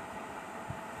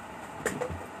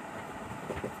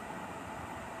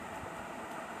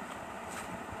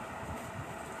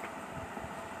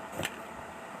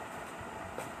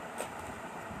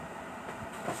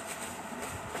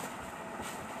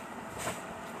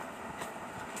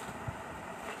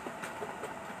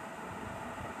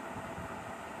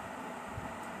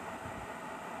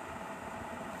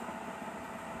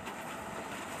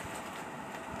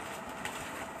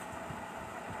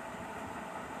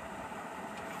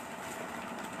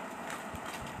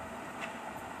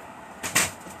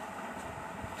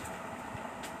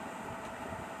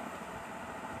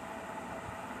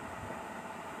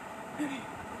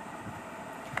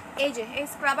 এই যে এই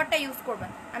স্ক্রাবারটা ইউজ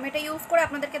করবেন, আমি এটা ইউজ করে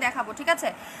আপনাদেরকে দেখাবো, ঠিক আছে?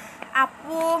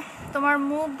 আপু তোমার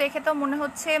মুখ দেখে তো মনে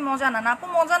হচ্ছে মজা না। না আপু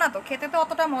মজা না, তো খেতে তো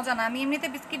অতটা মজা না, আমি এমনিতে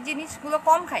বিস্কিট জিনিসগুলো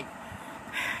কম খাই,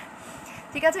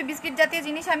 ঠিক আছে? বিস্কিট জাতীয়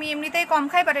জিনিস আমি এমনিতেই কম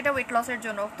খাই, বাট এটা ওয়েট লসের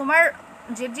জন্য। তোমার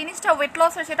যে জিনিসটা ওয়েট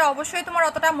লসের সেটা অবশ্যই তোমার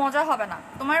অতটা মজা হবে না,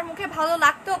 তোমার মুখে ভালো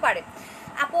লাগতেও পারে।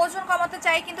 আপু ওজন কমাতে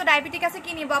চাই কিন্তু ডায়াবেটিক আছে,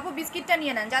 কি নিবো? আপু বিস্কিটটা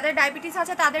নিয়ে নেন, যাদের ডায়াবেটিস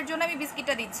আছে তাদের জন্য আমি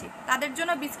বিস্কিটটা দিচ্ছি, তাদের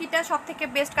জন্য বিস্কিটটা সব থেকে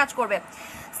বেস্ট কাজ করবে।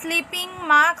 স্লিপিং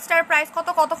মাস্কটার প্রাইস কত,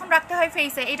 কতক্ষণ রাখতে হয়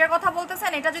ফেসে, এটার কথা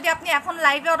বলতেছেন? এটা যদি আপনি এখন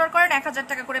লাইভে অর্ডার করেন 1000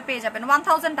 টাকা করে পেয়ে যাবেন,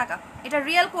 1000 টাকা, এটা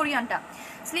রিয়েল কোরিয়ানটা।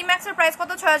 স্লিম ম্যাক্সের প্রাইস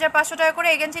কত? 6500 টাকা করে।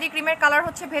 এগেনচেরি ক্রিমের কালার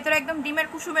হচ্ছে ভেতরে একদম ডিমের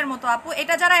কুসুমের মতো। আপু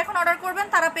এটা যারা এখন অর্ডার করবেন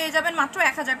তারা পেয়ে যাবেন মাত্র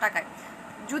 1000 টাকায়।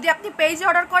 যদি আপনি পেজে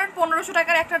অর্ডার করেন 1500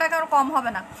 টাকার 1 টাকার কম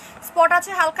হবে না। স্পট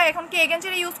আছে হালকা, এখন কি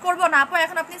এগেনচেরি ইউজ করবো না আপু?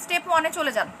 এখন আপনি স্টেপ 1-এ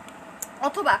চলে যান,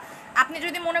 অথবা আপনি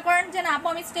যদি মনে করেন যে না আপু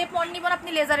আমি স্টেপ 1 নিব না, আপনি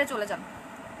লেজারে চলে যান,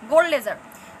 গোল্ড লেজার,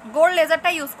 গোল্ড লেজারটা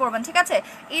ইউজ করবেন, ঠিক আছে?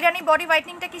 ইরানি বডি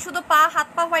হোয়াইটনিংটা কি শুধু পা হাত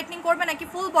পা হোয়াইটনিং করবে নাকি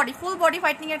full body? Full body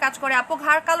whitening এর কাজ করে। আপু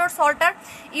ঘাড় কালোর সল্টার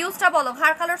ইউজটা বলো।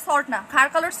 ঘাড় কালোর সল্ট না, ঘাড়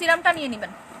কালোর সিরামটা নিয়ে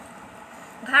নেবেন,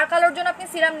 ঘাড় কালোর জন্য আপনি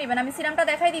সিরাম নেবেন, আমি সিরামটা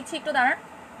দেখাই দিচ্ছি, একটু দাঁড়ান।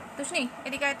 তুষ্নি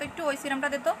এদিকে আয় তো একটু, ওই সিরামটা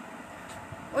দে তো,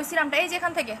 ওই সিরামটা এই যে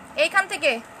এখান থেকে, এইখান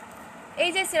থেকে, এই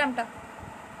যে সিরামটা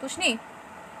তুষ্নি,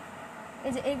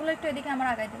 এই যে এইগুলো একটু এদিকে আমার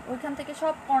আগাই দে, ওইখান থেকে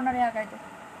সব কর্নারে আগাই দে,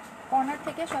 কর্নার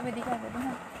থেকে সব এদিকে আগাই দে।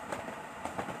 হ্যাঁ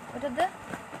ওটা দে,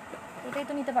 এটাই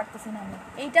তো নিতে পারতেছি না আমি,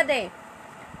 এইটা দে,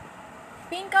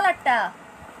 পিঙ্ক কালারটা।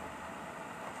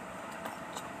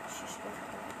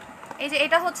 এই যে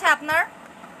এটা হচ্ছে আপনার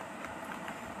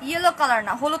ইয়েলো কালার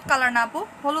না, হলুদ কালার না আপু,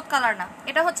 হলুদ কালার না,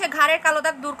 এটা হচ্ছে ঘাড়ের কালো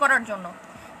দাগ দূর করার জন্য।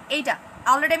 এইটা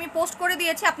অলরেডি আমি পোস্ট করে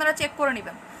দিয়েছি, আপনারা চেক করে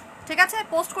নেবেন, ঠিক আছে?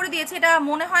 পোস্ট করে দিয়েছি, এটা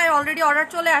মনে হয় অলরেডি অর্ডার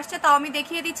চলে আসছে, তাও আমি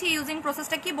দেখিয়ে দিচ্ছি ইউজিং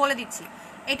প্রসেসটা কি বলে দিচ্ছি।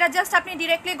 এটা জাস্ট আপনি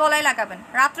ডিরেক্টলি গলায় লাগাবেন,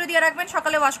 রাত্রে দিয়ে রাখবেন,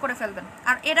 সকালে ওয়াশ করে ফেলবেন।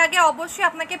 আর এর আগে অবশ্যই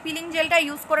আপনাকে পিলিং জেলটা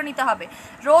ইউজ করে নিতে হবে।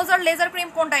 রোজ আর লেজার ক্রিম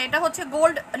কোনটা? এটা হচ্ছে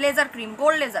gold laser cream,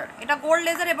 gold laser, এটা গোল্ড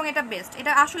লেজার এবং এটা বেস্ট,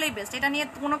 এটা আসলেই বেস্ট, এটা নিয়ে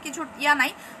কোনো কিছু ইয়া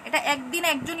নাই। এটা একদিন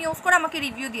একজন ইউজ করে আমাকে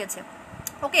রিভিউ দিয়েছে।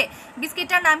 ওকে,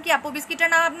 বিস্কিটটার নাম কি আপু?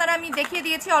 বিস্কিটটার নাম আপনারা আমি দেখিয়ে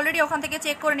দিয়েছি অলরেডি, ওখান থেকে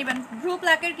চেক করে নেবেন। ভ্রু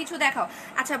প্লাকের কিছু দেখাও।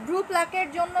 আচ্ছা ভ্রু প্লাকের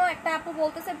জন্য একটা আপু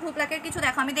বলতেছে ভ্রু প্লাকের কিছু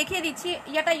দেখো, আমি দেখিয়ে দিচ্ছি।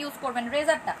 ইয়াটা ইউজ করবেন,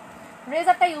 রেজারটা,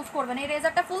 রেজারটা ইউজ করবেন। এই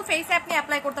রেজারটা ফুল ফেসে আপনি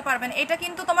অ্যাপ্লাই করতে পারবেন। এটা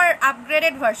কিন্তু তোমার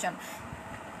আপগ্রেডেড ভার্সন,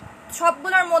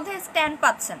 সবগুলোর মধ্যে স্ট্যান্ড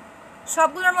পাচ্ছেন,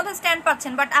 সবগুলোর মধ্যে স্ট্যান্ড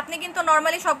পাচ্ছেন, বাট আপনি কিন্তু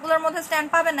নর্মালি সবগুলোর মধ্যে স্ট্যান্ড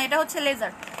পাবেন না। এটা হচ্ছে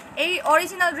লেজার, এই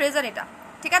অরিজিনাল রেজার এটা,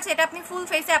 ঠিক আছে? এটা আপনি ফুল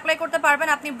ফেসে অ্যাপ্লাই করতে পারবেন,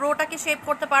 আপনি ব্রোটাকে শেপ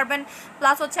করতে পারবেন,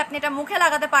 প্লাস হচ্ছে আপনি এটা মুখে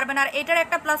লাগাতে পারবেন। আর এটার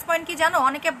একটা প্লাস পয়েন্ট কি জানো?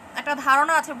 অনেকে একটা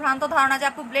ধারণা আছে, ভ্রান্ত ধারণা, যে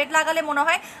আপু ব্লেড লাগালে মনে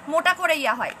হয় মোটা করে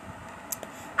ইয়া হয়।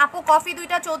 আপু কফি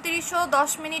দুইটা 3400,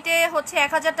 10 মিনিটে হচ্ছে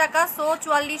 1000 টাকা, সো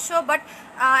 4400, বাট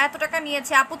এত টাকা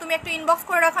নিয়েছে। আপু তুমি একটু ইনবক্স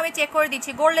করে রাখো, আমি চেক করে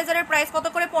দিচ্ছি। গোল্ড লেজারের প্রাইস কত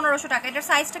করে? 1500 টাকা। এটার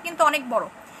সাইজটা কিন্তু অনেক বড়,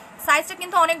 সাইজটা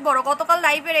কিন্তু অনেক বড়। গতকাল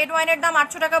লাইভে রেড ওয়াইনের দাম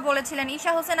 800 টাকা বলেছিলেন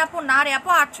ঈশা হোসেন আপু। না রে আপু,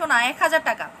 800 না, 1000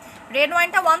 টাকা। রেড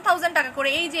ওয়াইনটা 1000 টাকা করে।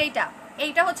 এই যে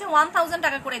এইটা হচ্ছে 1000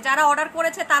 টাকা করে। যারা অর্ডার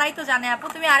করেছে তারাই তো জানে আপু,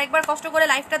 তুমি আরেকবার কষ্ট করে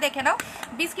লাইভটা দেখে নাও।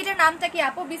 বিস্কিটের নামটা কি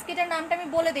আপু? বিস্কিটের নামটা আমি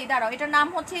বলে দিই, দাঁড়াও। এটার নাম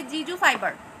হচ্ছে জিজু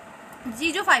ফাইবার,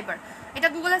 জিজু ফাইবার। এটা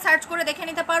গুগলে সার্চ করে দেখে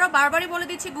নিতে পারো, বারবারই বলে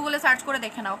দিচ্ছি গুগলে সার্চ করে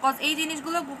দেখে নাও, কজ এই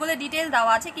জিনিসগুলো গুগলে ডিটেল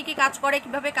দেওয়া আছে, কি কি কাজ করে,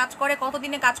 কিভাবে কাজ করে,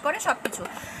 কতদিনে কাজ করে, সবকিছু।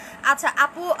 আচ্ছা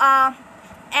আপু,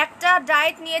 একটা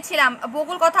ডায়েট নিয়েছিলাম,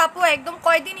 বকুল কথা আপু একদম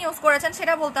কয়দিন ইউজ করেছেন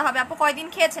সেটা বলতে হবে আপু, কয়দিন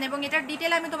খেয়েছেন, এবং এটার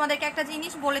ডিটেল আমি তোমাদেরকে একটা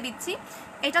জিনিস বলে দিচ্ছি।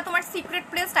 এটা তোমার সিক্রেট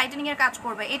প্লেস টাইটেনিং এর কাজ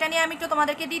করবে, এটা নিয়ে আমি একটু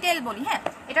তোমাদেরকে ডিটেল বলি। হ্যাঁ,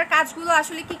 এটার কাজগুলো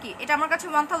আসলে কি কি। এটা আমার কাছে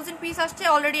 1000 পিস আসছে,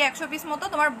 অলরেডি 100 পিস মতো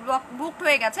তোমার বুকড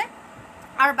হয়ে গেছে।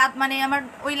 আর বাদ মানে আমার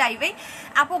ওই লাইভেই।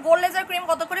 আপু গোল্ড লেজার ক্রিম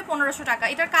কত করে? 1500 টাকা।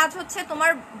 এটার কাজ হচ্ছে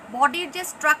তোমার বডির যে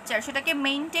স্ট্রাকচার সেটাকে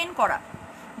মেইনটেইন করা,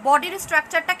 বডির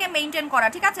স্ট্রাকচারটাকে মেইনটেইন করা,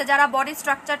 ঠিক আছে? যারা বডির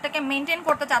স্ট্রাকচারটাকে মেইনটেইন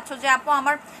করতে চাচ্ছ, যে আপু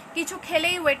আমার কিছু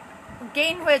খেলেই ওয়েট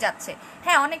গেইন হয়ে যাচ্ছে।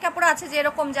 হ্যাঁ, অনেক আপুরা আছে যে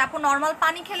এরকম, যে আপু নর্মাল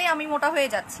পানি খেলেই আমি মোটা হয়ে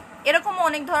যাচ্ছি, এরকমও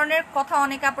অনেক ধরনের কথা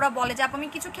অনেক আপুরা বলে, যে আপু আমি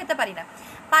কিছু খেতে পারি না,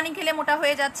 পানি খেলে মোটা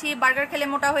হয়ে যাচ্ছি, বার্গার খেলে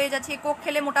মোটা হয়ে যাচ্ছি, কোক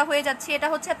খেলে মোটা হয়ে যাচ্ছি। এটা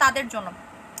হচ্ছে তাদের জন্য।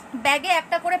 ব্যাগে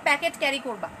একটা করে প্যাকেট ক্যারি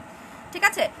করবা, ঠিক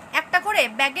আছে? একটা করে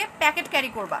ব্যাগে প্যাকেট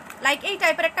ক্যারি করবা, লাইক এই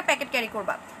টাইপের একটা প্যাকেট ক্যারি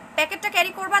করবা। প্যাকেটটা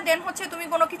ক্যারি করবা, দেন হচ্ছে তুমি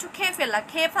কোনো কিছু খেয়ে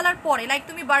ফেলার পরে, লাইক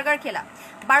তুমি বার্গার খেলা,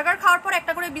 বার্গার খাওয়ার পর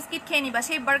একটা করে বিস্কিট খেয়ে নিবা।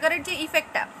 সেই বার্গারের যে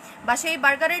ইফেক্টটা বা সেই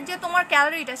বার্গারের যে তোমার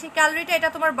ক্যালোরিটা, সেই ক্যালোরিটা এটা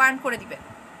তোমার বার্ন করে দিবে,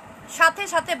 সাথে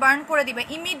সাথে বার্ন করে দিবে,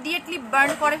 ইমিডিয়েটলি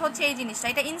বার্ন করে হচ্ছে এই জিনিসটা।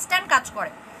 এটা ইনস্ট্যান্ট কাজ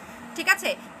করে, ঠিক আছে?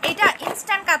 এটা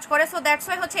ইনস্ট্যান্ট কাজ করে। সো দ্যাটস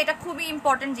ওয়াই হচ্ছে এটা খুবই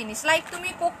ইম্পর্টেন্ট জিনিস। লাইক তুমি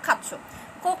কোক খাচ্ছ,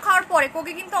 কোক খাওয়ার পরে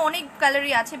কোকে কিন্তু অনেক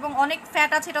ক্যালোরি আছে এবং অনেক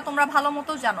ফ্যাট আছে, এটা তোমরা ভালো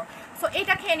মতো জানো। সো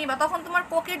এটা খেয়ে নিবা, তখন তোমার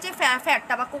কোকের যে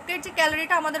ফ্যাটটা বা কোকের যে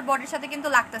ক্যালোরিটা আমাদের বডির সাথে কিন্তু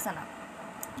লাগতেছে না।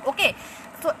 ওকে,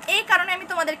 তো এই কারণে আমি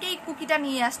তোমাদেরকে এই কুকিটা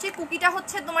নিয়ে আসছি। কুকিটা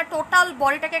হচ্ছে তোমার টোটাল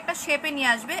বডিটাকে একটা শেপে নিয়ে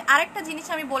আসবে। আরেকটা জিনিস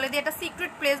আমি বলে দিই, এটা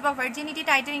সিক্রেট প্লেস বা ভার্জিনিটি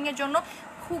টাইটেনিং এর জন্য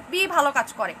খুবই ভালো কাজ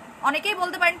করে। অনেকেই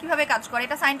বলতে পারেন কিভাবে কাজ করে,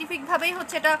 এটা সাইন্টিফিকভাবেই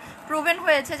হচ্ছে এটা প্রুভেন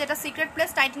হয়েছে, যেটা সিক্রেট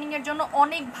প্লেস টাইটেনিং এর জন্য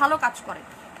অনেক ভালো কাজ করে।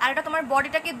 আর এটা তোমার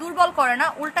বডিটাকে দুর্বল করে না,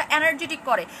 উল্টা এনার্জেটিক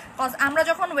করে। কজ আমরা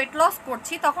যখন ওয়েট লস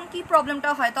করছি তখন কি প্রবলেমটা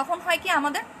হয়, তখন হয় কি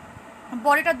আমাদের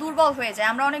বডিটা দুর্বল হয়ে যায়,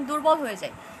 আমরা অনেক দুর্বল হয়ে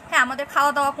যাই। হ্যাঁ, আমাদের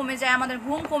খাওয়া দাওয়া কমে যায়, আমাদের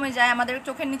ঘুম কমে যায়, আমাদের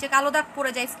চোখের নিচে কালো দাগ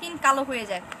পড়ে যায়, স্কিন কালো হয়ে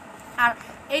যায়। আর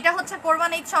এটা হচ্ছে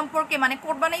কোরবানি ঈদ সম্পর্কে, মানে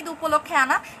কোরবানি ঈদ উপলক্ষে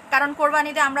আনা, কারণ কোরবানি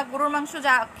ঈদে আমরা গরুর মাংস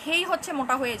যা খেয়েই হচ্ছে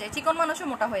মোটা হয়ে যায়, চিকন মানুষও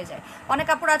মোটা হয়ে যায়। অনেক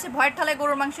কাপড় আছে ভয়ের ঠালে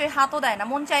গরুর মাংস হাতও দেয় না,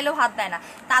 মন চাইলেও হাত দেয় না,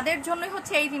 তাদের জন্যই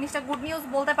হচ্ছে এই জিনিসটা গুড নিউজ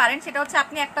বলতে পারেন। সেটা হচ্ছে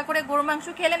আপনি একটা করে গরুর মাংস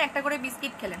খেলেন, একটা করে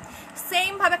বিস্কিট খেলেন,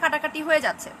 সেম ভাবে কাটাকাটি হয়ে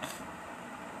যাচ্ছে,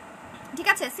 ঠিক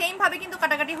আছে? সেম ভাবে কিন্তু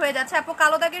কাটাকাটি হয়ে যাচ্ছে। আপু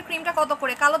কালো দাগের ক্রিমটা কত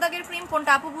করে? কালো দাগের ক্রিম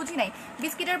কোনটা আপু? বুঝি নাই।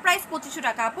 বিস্কিটের প্রাইস 2500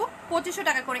 টাকা আপু, 2500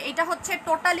 টাকা করে। এটা হচ্ছে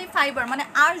টোটালি ফাইবার, মানে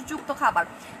আঁশযুক্ত খাবার।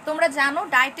 তোমরা জানো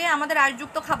ডায়েটে আমাদের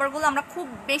আঁশযুক্ত খাবারগুলো আমরা খুব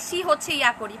বেশি হচ্ছে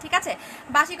ইয়া করি, ঠিক আছে?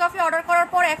 বাসি কফি অর্ডার করার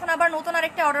পর এখন আবার নতুন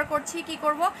আরেকটা অর্ডার করছি, কি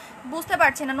করব বুঝতে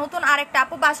পারছি না। নতুন আরেকটা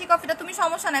আপু, বাসি কফিটা তুমি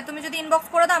সমস্যা নাই, তুমি যদি ইনবক্স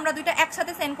করে দাও আমরা দুইটা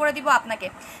একসাথে সেন্ড করে দিব আপনাকে।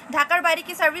 ঢাকার বাইরে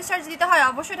কি সার্ভিস চার্জ দিতে হয়?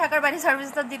 অবশ্যই ঢাকার বাইরে সার্ভিস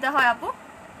চার্জ দিতে হয় আপু,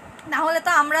 না হলে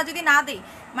তো আমরা যদি না দিই,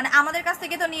 মানে আমাদের কাছ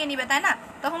থেকে তো নিয়ে নিবে, তাই না?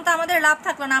 তখন তো আমাদের লাভ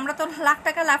থাকলো না, আমরা তো লাখ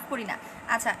টাকা লাভ করি না।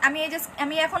 আচ্ছা,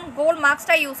 আমি এখন গোল্ড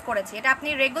মার্কসটা ইউজ করেছি, এটা আপনি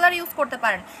রেগুলার ইউজ করতে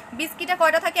পারেন। বিস্কিটে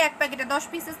কয়টা থাকে? এক প্যাকেটে 10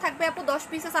 পিসেস থাকবে আপু, 10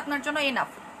 পিসেস আপনার জন্য এনাফ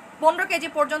 15 কেজি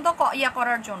পর্যন্ত ইয়া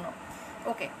করার জন্য।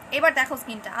 ওকে, এবার দেখো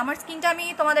স্কিনটা, আমার স্কিনটা আমি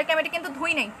তোমাদেরকে আমি এটা কিন্তু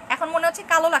ধুই নেই, এখন মনে হচ্ছে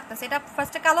কালো লাগতেছে। এটা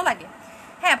ফার্স্টে কালো লাগে,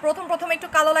 হ্যাঁ প্রথম একটু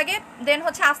কালো লাগে, দেন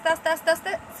হচ্ছে আস্তে আস্তে আস্তে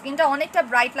আস্তে স্কিনটা অনেকটা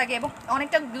ব্রাইট লাগে এবং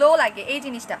অনেকটা গ্লো লাগে। এই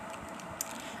জিনিসটা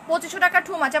 2500 টাকা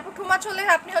টু মাছ আপু। টু মাছ হলে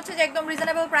আপনি হচ্ছে যে একদম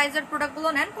রিজনেবল প্রাইসের প্রোডাক্টগুলো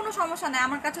নেন, কোনো সমস্যা নেই।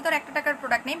 আমার কাছে তো আর 1 টাকার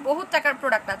প্রোডাক্ট নেই, বহুত টাকার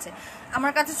প্রোডাক্ট আছে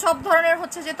আমার কাছে, সব ধরনের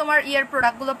হচ্ছে যে তোমার ইয়ার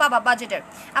প্রোডাক্টগুলো পাবা বাজেটের।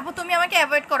 আপু তুমি আমাকে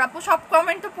অ্যাভয়েড করো আপু, সব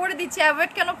কমেন্ট তো পড়ে দিচ্ছি,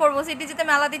 অ্যাভয়েড কেন করবো? সিটিজিতে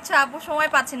মেলা দিচ্ছে আপু, সময়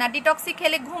পাচ্ছি না। ডিটক্সি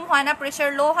খেলে ঘুম হয় না, প্রেশার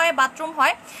লো হয়, বাথরুম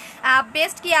হয়।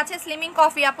 বেস্ট কি আছে? স্লিমিং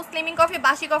কফি আপু, স্লিমিং কফি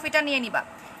বাসি কফিটা নিয়ে নিবা।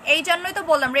 এই জন্যই তো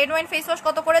বললাম রেড ওয়াইন ফেস ওয়াশ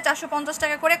কত করে? 450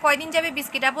 টাকা করে। কয়দিন যাবে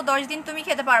বিস্কিট আপু? 10 দিন তুমি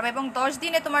খেতে পারবে, এবং 10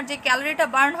 দিনে তোমার যে ক্যালোরিটা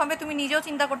বার্ন হবে তুমি নিজেও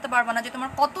চিন্তা করতে পারবে না যে তোমার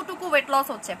কতটুকু ওয়েট লস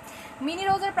হচ্ছে। মিনি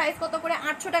রোজের প্রাইস কত করে?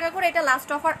 800 টাকা করে। এটা লাস্ট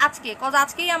অফার আজকে, কজ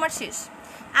আজকেই আমার শেষ,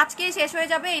 আজকেই শেষ হয়ে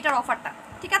যাবে এটার অফারটা,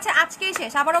 ঠিক আছে? আজকেই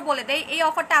শেষ, আবারও বলে দেই এই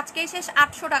অফারটা আজকেই শেষ।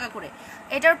 800 টাকা করে,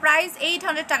 এটার প্রাইস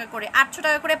 800 টাকা করে, 800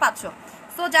 টাকা করে পাচ্ছ।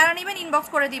 সো যারা নেবেন ইনবক্স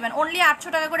করে দিবেন, অনলি 800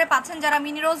 টাকা করে পাচ্ছেন। যারা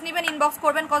মিনি রোজ নেবেন ইনবক্স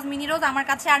করবেন, কজ মিনি রোজ আমার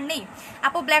কাছে আর নেই।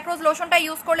 আপু ব্ল্যাক রোজ লোশনটা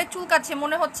ইউজ করলে চুলকাচ্ছে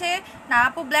মনে হচ্ছে না।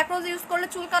 আপু ব্ল্যাক রোজ ইউজ করলে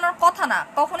চুলকানোর কথা না,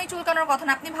 কখনোই চুলকানোর কথা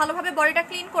না। আপনি ভালোভাবে বডিটা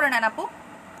ক্লিন করে নেন আপু।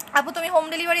 আপু তুমি হোম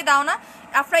ডেলিভারি দাও না?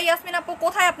 আফরা ইয়াসমিন আপু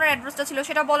কোথায় আপনার অ্যাড্রেসটা ছিল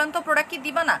সেটা বলেন তো, প্রোডাক্ট কি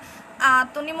দিবা না?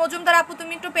 তনি মজুমদার আপু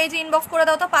তুমি একটু পেজে ইনবক্স করে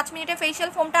দাও তো, 5 মিনিটে ফেশিয়াল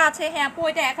ফোমটা আছে। হ্যাঁ আপু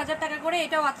এটা 1000 টাকা করে,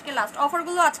 এটাও আজকে লাস্ট,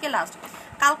 অফারগুলো আজকে লাস্ট।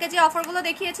 কালকে যে অফারগুলো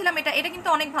দেখিয়েছিলাম এটা কিন্তু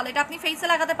অনেক ভালো, এটা আপনি ফেসে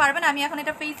লাগাতে পারবেন। আমি এখন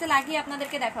এটা ফেসে লাগিয়ে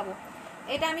আপনাদেরকে দেখাবো,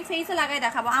 এটা আমি ফেসে লাগাই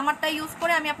দেখাবো, আমারটা ইউজ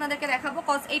করে আমি আপনাদেরকে দেখাবো।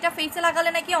 কজ এটা ফেসে লাগালে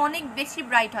নাকি অনেক বেশি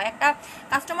ব্রাইট হয়। একটা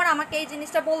কাস্টমার আমাকে এই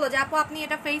জিনিসটা বললো যে আপু আপনি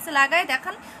এটা ফেসে লাগায়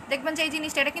দেখান, দেখবেন যে এই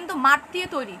জিনিসটা এটা কিন্তু মাটি দিয়ে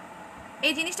তৈরি,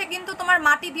 এই জিনিসটা কিন্তু তোমার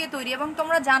মাটি দিয়ে তৈরি, এবং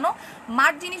তোমরা জানো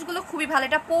মাট জিনিসগুলো খুবই ভালো,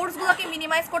 এটা পোর্সগুলোকে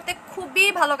মিনিমাইজ করতে খুবই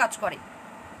ভালো কাজ করে।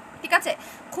 ঠিক আছে,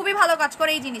 খুবই ভালো কাজ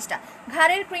করে এই জিনিসটা।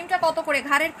 ঘাড়ের ক্রিমটা কত করে?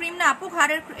 ঘাড়ের ক্রিম না আপু,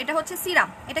 ঘাড়ের এটা হচ্ছে সিরাম।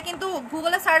 এটা কিন্তু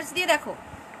গুগলে সার্চ দিয়ে দেখো,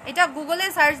 এটা গুগলে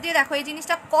সার্চ দিয়ে দেখো এই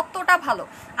জিনিসটা কতটা ভালো।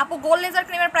 আপু গোল্ড লেজার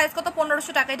ক্রিমের প্রাইস কত?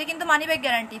 1500 টাকা। এটা কিন্তু মানি ব্যাগ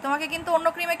গ্যারান্টি, তোমাকে কিন্তু অন্য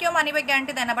ক্রিমে কেউ মানি ব্যাগ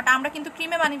গ্যারান্টি দেয় না, বাট আমরা কিন্তু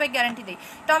ক্রিমে মানি ব্যাগ গ্যারান্টি দিই।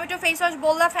 টমেটো ফেস ওয়াশ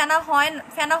বললা ফেনা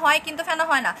হয় কিন্তু ফেনা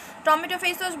হয় না। টমেটো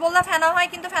ফেস ওয়াশ বললা ফেনা হয়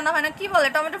কিন্তু ফেনা হয় না, কি বলে?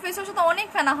 টমেটো ফেস ওয়াশে তো অনেক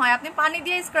ফেনা হয়, আপনি পানি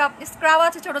দিয়ে স্ক্রাব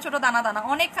আছে ছোট ছোট দানা দানা,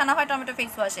 অনেক ফেনা হয় টমেটো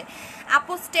ফেস ওয়াশে।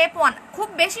 আপু স্টেপ 1 খুব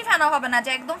বেশি ফেনা হবে না,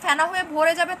 যে একদম ফেনা হয়ে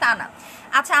ভরে যাবে তা না।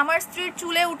 আচ্ছা আমার স্ত্রীর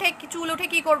চুল উঠে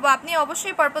কি করবো? আপনি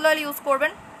অবশ্যই পার্পল অয়েল ইউজ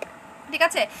করবেন। ঠিক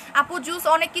আছে আপু, জুস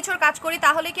অনেক কিছুর কাজ করি,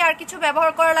 তাহলে কি আর কিছু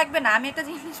ব্যবহার করা লাগবে না? আমি একটা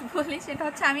জিনিস বলি, সেটা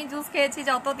হচ্ছে আমি জুস খেয়েছি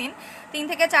যতদিন, 3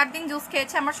 থেকে 4 দিন জুস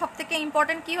খেয়েছি। আমার সব থেকে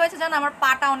ইম্পর্টেন্ট কি হয়েছে জানো? আমার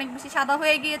পাটা অনেক বেশি সাদা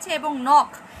হয়ে গিয়েছে, এবং নখ,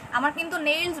 আমার কিন্তু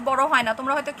নেইলস বড় হয় না।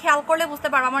 তোমরা হয়তো খেয়াল করলে বুঝতে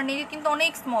পারো আমার নেইল কিন্তু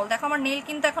অনেক স্মল, দেখো আমার নেইল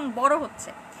কিন্তু এখন বড় হচ্ছে।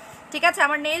 ঠিক আছে,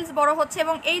 আমার নেইলস বড় হচ্ছে,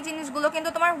 এবং এই জিনিসগুলো কিন্তু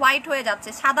তোমার হোয়াইট হয়ে যাচ্ছে,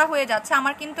 সাদা হয়ে যাচ্ছে।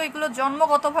 আমার কিন্তু এগুলো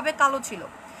জন্মগতভাবে কালো ছিল।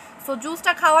 সো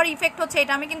জুসটা খাওয়ার ইফেক্ট হচ্ছে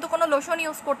এটা, আমি কিন্তু কোনো লোশন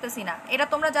ইউজ করতেছি না। এটা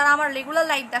তোমরা যারা আমার রেগুলার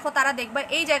লাইফ দেখো তারা দেখবা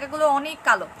এই জায়গাগুলো অনেক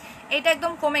কালো, এটা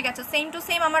একদম কমে গেছে। সেম টু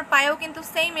সেম আমার পায়েও কিন্তু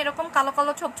সেম এরকম কালো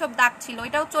কালো ছোপ ছোপ দাগ ছিল,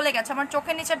 এটাও চলে গেছে। আমার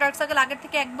চোখের নিচে ডার্ক সার্কেল আগের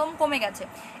থেকে একদম কমে গেছে,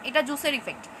 এটা জুসের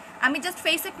ইফেক্ট। আমি জাস্ট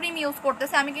ফেসে ক্রিম ইউজ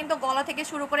করতেছি, আমি কিন্তু গলা থেকে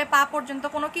শুরু করে পা পর্যন্ত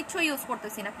কোনো কিছু ইউজ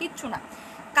করতেছি না, কিচ্ছু না।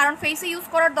 কারণ ফেসে ইউজ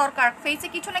করার দরকার, ফেসে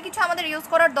কিছু না কিছু আমাদের ইউজ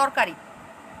করার দরকারই।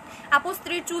 আপু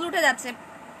স্ত্রীর চুল উঠে যাচ্ছে,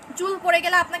 চুল পড়ে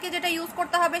গেলে আপনাকে যেটা ইউজ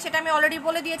করতে হবে সেটা আমি অলরেডি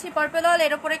বলে দিয়েছি, পার্পল অয়েল।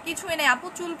 এর উপরে কিছুই নেই আপু,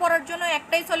 চুল পড়ার জন্য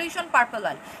একটাই সলিউশন পার্পল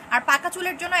অয়েল, আর পাকা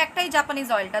চুলের জন্য একটাই জাপানিজ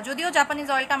অয়েলটা। যদিও জাপানিজ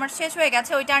অয়েলটা আমার শেষ হয়ে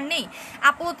গেছে, ওইটা আর নেই।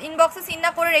 আপু ইনবক্সে সিন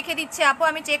না করে রেখে দিচ্ছে, আপু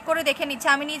আমি চেক করে দেখে নিচ্ছি,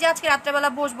 আমি নিজে আজকে রাত্রেবেলা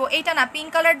বসবো। এইটা না, পিঙ্ক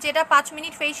কালার যেটা 5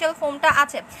 মিনিট ফেশিয়াল ফোমটা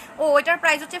আছে, ও ওইটার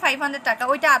প্রাইস হচ্ছে 500 টাকা,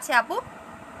 ওইটা আছে আপু।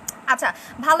 আচ্ছা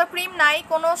ভালো ক্রিম নাই,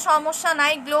 কোনো সমস্যা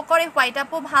নাই, গ্লো করে হোয়াইট।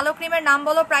 আপু ভালো ক্রিমের নাম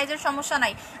বলো, প্রাইজের সমস্যা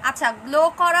নাই। আচ্ছা গ্লো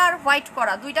করা আর হোয়াইট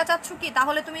করা দুইটা চাচ্ছ কি?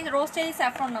 তাহলে তুমি রোজ চেরি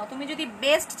স্যাফরন নাও, তুমি যদি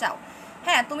বেস্ট চাও।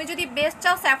 হ্যাঁ তুমি যদি বেস্ট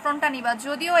চাও স্যাফরনটা নিবা,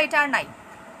 যদিও এটা আর নাই।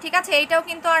 ঠিক আছে, এইটাও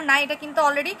কিন্তু আর নাই, এটা কিন্তু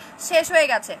অলরেডি শেষ হয়ে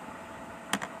গেছে।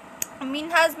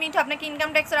 মিনহাজ মিট আপনাকে ইনকাম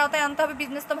ট্যাক্সের আওতায় আনতে হবে,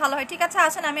 বিজনেস তো ভালো হয়। ঠিক আছে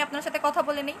আসেন, আমি আপনার সাথে কথা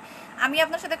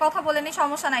বলে নিই,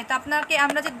 সমস্যা নাই। তো আপনাকে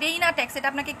আমরা যে দেই না ট্যাক্স, এটা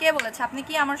আপনাকে কে বলেছে? আপনি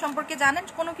কি আমার সম্পর্কে জানেন?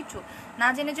 কোনো কিছু না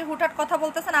জেনে যে হুটহাট কথা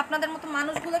বলতেছেন। আপনাদের মতো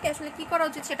মানুষগুলোকে আসলে কি করা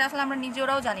উচিত সেটা আসলে আমরা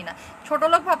নিজেরাও জানি না। ছোট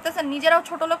লোক ভাবতেছেন, নিজেরাও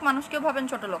ছোট লোক, মানুষকেও ভাবেন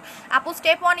ছোট লোক। আপু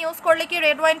স্টেপ 1 ইউজ করলে কি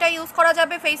রেড ওয়াইনটা ইউজ করা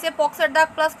যাবে? ফেসে পক্সের দাগ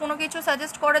প্লাস কোনো কিছু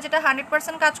সাজেস্ট করে যেটা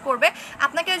 100% কাজ করবে।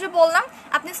 আপনাকে ওই যে বললাম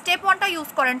আপনি স্টেপ 1টা ইউজ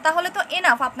করেন, তাহলে তো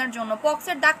এনাফ আপনার জন্য।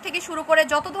 পক্সের দাগ থেকে শুরু করে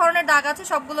যত ধরনের দাগ আছে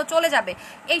সবগুলো চলে যাবে,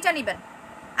 এইটা নিবেন।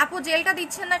 আপু জেলটা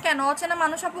দিচ্ছেন না কেন? অচেনা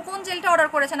মানুষ আপু, কোন জেলটা অর্ডার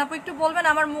করেছেন আপু একটু বলবেন?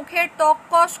 আমার মুখের ত্বক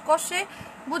কষে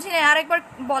বুঝি না, আরেকবার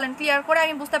বলেন ক্লিয়ার করে,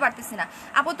 আমি বুঝতে পারতেছি না।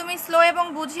 আপু তুমি স্লো এবং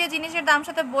বুঝিয়ে জিনিসের দাম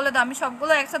সাথে বলে দাও, আমি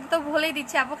সবগুলো একসাথে তো বলেই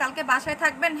দিচ্ছি। আপু কালকে বাসায়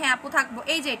থাকবেন? হ্যাঁ আপু থাকবো।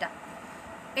 এই যে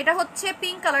এটা হচ্ছে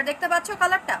পিঙ্ক কালার, দেখতে পাচ্ছ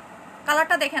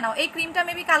কালারটা দেখে নাও। এই ক্রিমটা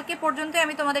মেবি কালকে পর্যন্ত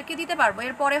আমি তোমাদেরকে দিতে পারবো,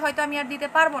 এরপরে হয়তো আমি আর দিতে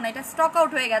পারবো না, এটা স্টক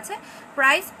আউট হয়ে গেছে।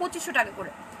 প্রাইস 2500 টাকা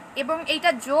করে। এবং এইটা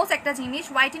জোস একটা জিনিস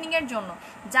হোয়াইটেনিং এর জন্য,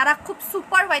 যারা খুব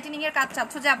সুপার হোয়াইটেনিং এর কাজ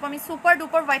চাচ্ছ, যে আপু আমি সুপার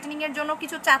ডুপার হোয়াইটেনিং এর জন্য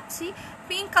কিছু চাচ্ছি,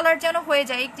 পিঙ্ক কালার যেন হয়ে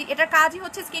যায়। এটার কাজই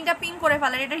হচ্ছে স্কিনটা পিঙ্ক করে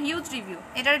ফেলার। এটার হিউজ রিভিউ,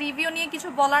 এটার রিভিউ নিয়ে কিছু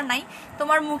বলার নাই।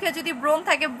 তোমার মুখে যদি ব্রণ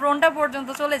থাকে ব্রণটা পর্যন্ত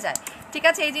চলে যায়। ঠিক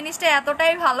আছে, এই জিনিসটা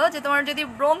এতটাই ভালো যে তোমার যদি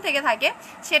ব্রণ থেকে থাকে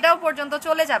সেটাও পর্যন্ত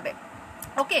চলে যাবে।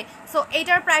 ওকে, সো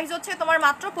এইটার প্রাইস হচ্ছে তোমার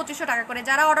মাত্র 2500 টাকা করে।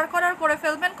 যারা অর্ডার করার করে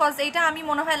ফেলবেন, কজ এইটা আমি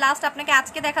মনে হয় লাস্ট আপনাকে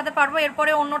আজকে দেখাতে পারবো,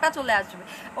 এরপরে অন্যটা চলে আসবে।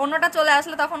 অন্যটা চলে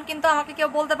আসলে তখন কিন্তু আমাকে কেউ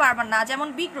বলতে পারবেন না। যেমন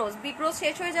বিগ রোজ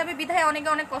শেষ হয়ে যাবে, বিধায় অনেকে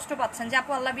অনেক কষ্ট পাচ্ছেন যে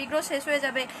আপু আল্লাহ বিগ রোজ শেষ হয়ে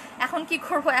যাবে, এখন কি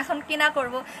করব, এখন কি না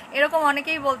করব, এরকম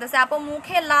অনেকেই বলতেছে। আপু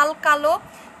মুখে লাল কালো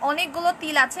অনেকগুলো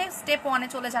তিল আছে, স্টেপ 1-এ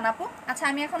চলে যান আপু। আচ্ছা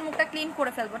আমি এখন মুখটা ক্লিন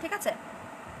করে ফেলবো, ঠিক আছে?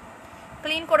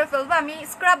 ক্লিন করে ফেলবো, আমি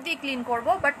স্ক্রাব দিয়ে ক্লিন করব।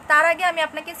 বাট তার আগে আমি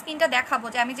আপনাকে স্কিনটা দেখাবো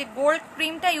যে আমি যে গোল্ড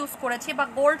ক্রিমটা ইউজ করেছি বা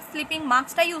গোল্ড স্লিপিং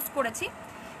মাস্কটা ইউজ করেছি,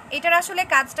 এটার আসলে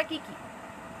কাজটা কি কি।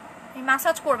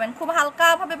 ম্যাসাজ করবেন, খুব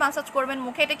হালকাভাবে ম্যাসাজ করবেন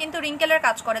মুখে। এটা কিন্তু রিঙ্কেলের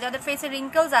কাজ করে, যাদের ফেসে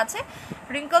রিঙ্কেলস আছে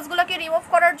রিঙ্কেলসগুলোকে রিমুভ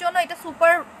করার জন্য এটা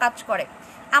সুপার কাজ করে।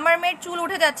 আমার মেয়ের চুল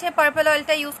উঠে যাচ্ছে, পার্পল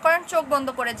অয়েলটা ইউজ করেন চোখ বন্ধ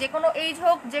করে, যে কোনো এজ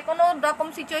হোক, যে কোনো রকম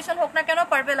সিচুয়েশন হোক না কেন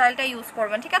পার্পল অয়েলটা ইউজ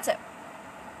করবেন, ঠিক আছে।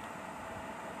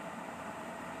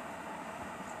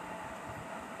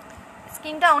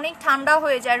 স্কিনটা অনেক ঠান্ডা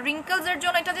হয়ে যায়। রিঙ্কেলসের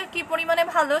জন্য এটা যে কি পরিমাণে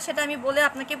ভালো সেটা আমি বলে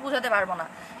আপনাকে বোঝাতে পারবো না।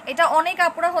 এটা অনেক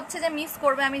আপুরা হচ্ছে যে মিস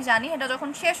করবে, আমি জানি। এটা যখন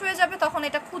শেষ হয়ে যাবে তখন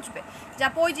এটা খুঁজবে যে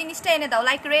আপু ওই জিনিসটা এনে দাও।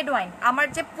 লাইক রেড ওয়াইন, আমার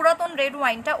যে পুরাতন রেড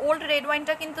ওয়াইনটা, ওল্ড রেড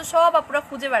ওয়াইনটা কিন্তু সব আপুরা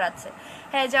খুঁজে বেড়াচ্ছে।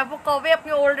 হ্যাঁ যাবো, কবে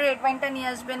আপনি ওল্ড রেড ওয়াইনটা নিয়ে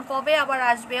আসবেন, কবে আবার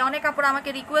আসবে। অনেক আপুরা আমাকে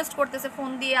রিকোয়েস্ট করতেছে ফোন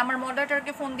দিয়ে, আমার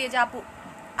মডারেটরকে ফোন দিয়ে যে আপু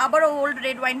আবারও ওল্ড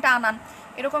রেড ওয়াইনটা আনান,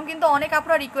 এরকম কিন্তু অনেক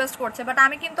আপনারা রিকোয়েস্ট করছে। বাট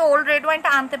আমি কিন্তু ওল্ড রেড ওয়াইনটা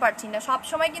আনতে পারছি না,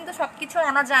 সবসময় কিন্তু সব কিছু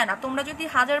আনা যায় না। তোমরা যদি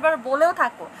হাজারবার বলেও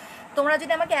থাকো, তোমরা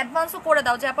যদি আমাকে অ্যাডভান্সও করে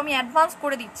দাও যে আপু আমি অ্যাডভান্স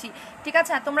করে দিচ্ছি, ঠিক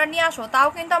আছে তোমরা নিয়ে আসো, তাও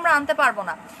কিন্তু আমরা আনতে পারবো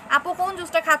না। আপু কোন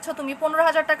জুসটা খাচ্ছ তুমি,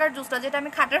 15,000 টাকার জুসটা, যেটা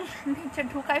আমি খাটের নিচে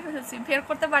ঢুকাই ফেলেছি, বের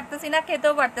করতে পারতেছি না,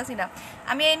 খেতেও পারতেছি না।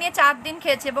 আমি এই নিয়ে 4 দিন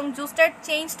খেয়েছি এবং জুসটার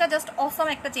চেঞ্জটা জাস্ট অসম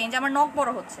একটা চেঞ্জ। আমার নখ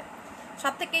বড় হচ্ছে,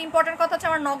 সব থেকে ইম্পর্টেন্ট কথা হচ্ছে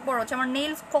আমার নখ বড় হচ্ছে। আমার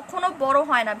নেইলস কখনো বড়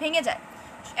হয় না, ভেঙে যায়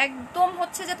একদম,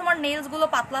 হচ্ছে যে তোমার নেইলসগুলো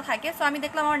পাতলা থাকে। সো আমি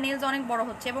দেখলাম আমার নেইলস অনেক বড়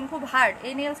হচ্ছে এবং খুব হার্ড।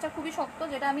 এই নেইলসটা খুবই শক্ত,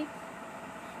 যেটা আমি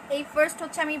এই ফার্স্ট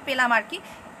হচ্ছে আমি পেলাম আর কি।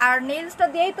 আর নেইলসটা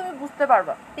দিয়েই তুমি বুঝতে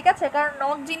পারবা, ঠিক আছে, কারণ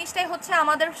নখ জিনিসটাই হচ্ছে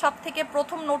আমাদের সব থেকে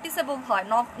প্রথম নোটিসেবল হয়।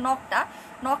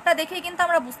 নখটা দেখেই কিন্তু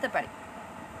আমরা বুঝতে পারি।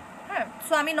 হ্যাঁ,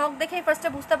 সো আমি নখ দেখেই ফার্স্টে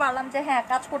বুঝতে পারলাম যে হ্যাঁ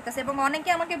কাজ করতেছে। এবং অনেকে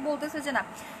আমাকে বলতেছে যে না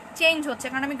চেঞ্জ হচ্ছে,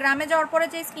 কারণ আমি গ্রামে যাওয়ার পরে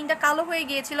যে স্কিনটা কালো হয়ে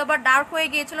গিয়েছিল বা ডার্ক হয়ে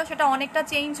গিয়েছিল সেটা অনেকটা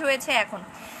চেঞ্জ হয়েছে এখন।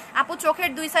 আপু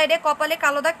চোখের 2 সাইডে কপালে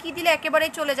কালো দাগ কি দিলে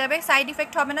একেবারেই চলে যাবে, সাইড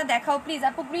ইফেক্ট হবে না, দেখাও প্লিজ।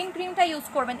 আপু গ্রিন ক্রিমটা ইউজ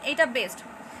করবেন, এটা বেস্ট।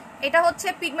 এটা হচ্ছে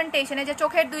পিগমেন্টেশন, এই যে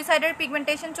চোখের 2 সাইডের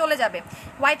পিগমেন্টেশন চলে যাবে।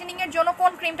 হোয়াইটেনিং এর জন্য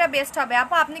কোন ক্রিমটা বেস্ট হবে?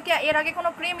 আপু আপনি কি এর আগে কোনো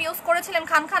ক্রিম ইউজ করেছিলেন?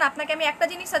 খান আপনাকে আমি একটা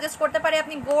জিনিস সাজেস্ট করতে পারি,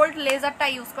 আপনি গোল্ড লেজারটা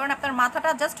ইউজ করেন, আপনার মাথাটা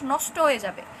জাস্ট নষ্ট হয়ে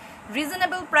যাবে।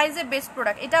 রিজনেবল প্রাইসে বেস্ট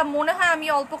প্রোডাক্ট। এটা মনে হয় আমি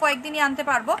অল্প কয়েকদিনই আনতে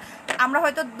পারবো। আমরা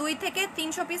হয়তো 2 থেকে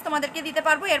 300 পিস তোমাদেরকে দিতে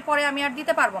পারবো, এরপরে আমি আর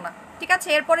দিতে পারবো না, ঠিক আছে।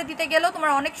 এরপরে দিতে গেলেও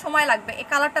তোমার অনেক সময় লাগবে। এই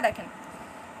কালারটা দেখেন,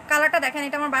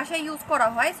 এটা আমার বাসায় ইউজ করা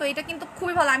হয়। সো এটা কিন্তু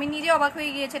খুবই ভালো, আমি নিজে অবাক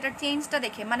হয়ে গিয়েছি এটার চেঞ্জটা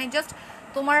দেখে। মানে জাস্ট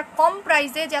তোমার কম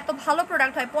প্রাইসে যে এত ভালো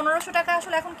প্রোডাক্ট হয়। 1500 টাকা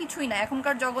আসলে এখন কিছুই না,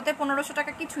 এখনকার জগতে 1500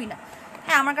 টাকা কিছুই না।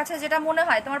 হ্যাঁ আমার কাছে যেটা মনে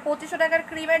হয়, তোমার 2500 টাকার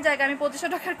ক্রিমের জায়গায় আমি 2500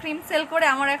 টাকার ক্রিম সেল করে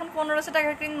আমার এখন 1500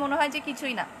 টাকার ক্রিম মনে হয় যে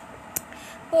কিছুই না।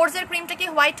 পোর্সের ক্রিমটা কি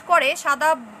হোয়াইট করে, সাদা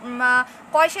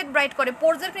কয় শেড ব্রাইট করে?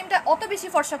 পোর্সের ক্রিমটা অত বেশি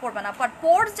ফর্সা করবে না, বাট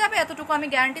পোর্স যাবে এতটুকু আমি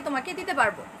গ্যারান্টি তোমাকে দিতে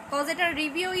পারবো, কজ এটার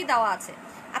রিভিউই দেওয়া আছে।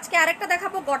 আজকে আরেকটা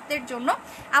দেখাবো গর্তের জন্য।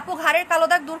 আপু ঘাড়ের কালো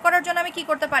দাগ দূর করার জন্য আমি কি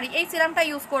করতে পারি? এই সিরামটা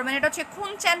ইউজ করবেন, এটা হচ্ছে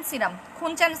খুনচ্যান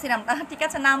সিরামটা, ঠিক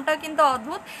আছে, নামটা কিন্তু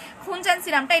অদ্ভুত। খুনচ্যান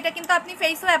সিরামটা, এটা কিন্তু আপনি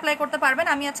ফেসেও অ্যাপ্লাই করতে পারবেন।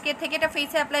 আমি আজকে থেকে এটা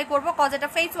ফেসে অ্যাপ্লাই করবো, কজ এটা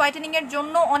ফেস হোয়াইটেনিং এর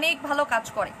জন্য অনেক ভালো কাজ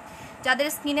করে। যাদের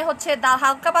স্কিনে হচ্ছে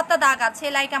হালকা পাতলা দাগ আছে,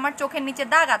 লাইক আমার চোখের নিচে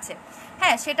দাগ আছে,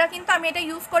 হ্যাঁ সেটা কিন্তু আমি এটা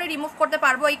ইউজ করে রিমুভ করতে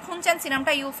পারবো এই খুনচ্যান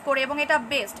সিরামটা ইউজ করে। এবং এটা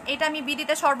বেস্ট, এটা আমি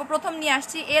বিডিতে সর্বপ্রথম নিয়ে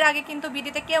আসছি, এর আগে কিন্তু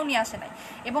বিডিতে কেউ নিয়ে আসে নাই।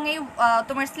 এবং এই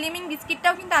তোমার স্লিমিং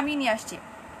বিস্কিটটাও কিন্তু আমি নিয়ে আসছি।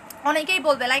 অনেকেই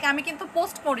বলবে লাইক আমি কিন্তু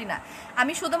পোস্ট করি না,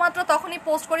 আমি শুধুমাত্র তখনই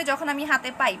পোস্ট করি যখন আমি হাতে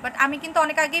পাই, বাট আমি কিন্তু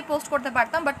অনেক আগেই পোস্ট করতে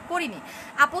পারতাম বাট করিনি।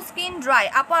 আপু স্কিন ড্রাই,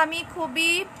 আপু আমি খুবই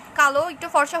কালো, একটু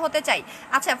ফর্সা হতে চাই।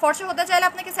 আচ্ছা ফর্সা হতে চাইলে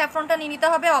আপনাকে স্যাফরনটা নিয়ে নিতে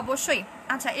হবে অবশ্যই।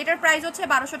 আচ্ছা এটার প্রাইস হচ্ছে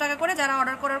 1200 টাকা করে, যারা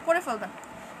অর্ডার করে ফেলবেন,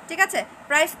 ঠিক আছে,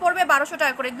 প্রাইস পড়বে 1200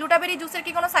 টাকা করে। গ্লুটাবেরি জুসের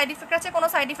কি কোনো সাইড ইফেক্ট আছে? কোনো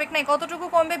সাইড ইফেক্ট নেই। কতটুকু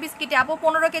কমবে বিস্কিটে? আপু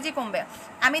 15 কেজি কমবে।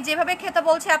 আমি যেভাবে খেতে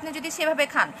বলছি আপনি যদি সেভাবে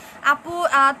খান। আপু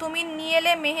তুমি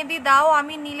নিয়েলে মেহেদি দাও,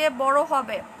 আমি নিলে বড়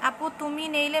হবে। আপু তুমি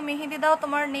নেইলে মেহেদি দাও,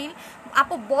 তোমার নেইল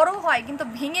আপু বড় হয় কিন্তু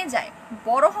ভেঙে যায়।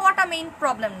 বড় হওয়াটা মেইন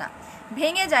প্রবলেম না,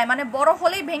 ভেঙে যায়, মানে বড়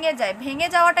হলেই ভেঙে যায়, ভেঙে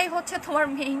যাওয়াটাই হচ্ছে তোমার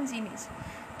মেইন জিনিস,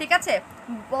 ঠিক আছে।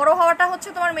 বড় হওয়াটা হচ্ছে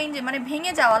তোমার মেইন, মানে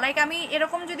ভেঙে যাওয়া। লাইক আমি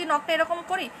এরকম যদি নখটা এরকম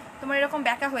করি তোমার এরকম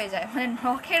ব্যাকা হয়ে যায়, মানে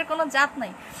নখের কোনো জাত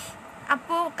নাই।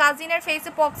 আপু কাজিনের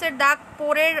ফেসে পক্সের দাগ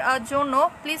পোরের জন্য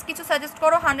প্লিজ কিছু সাজেস্ট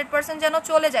করো, 100% যেন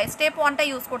চলে যায়। স্টেপ 1টা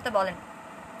ইউজ করতে বলেন,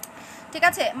 ঠিক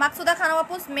আছে। মাকসুদা খানম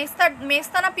আপু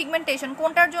মেস্তানা পিগমেন্টেশন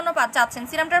কোনটার জন্য চাচ্ছেন?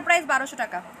 সিরামটার প্রাইস 1200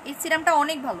 টাকা। এই সিরামটা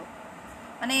অনেক ভালো,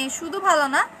 মানে শুধু ভালো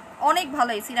না অনেক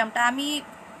ভালো এই সিরামটা। আমি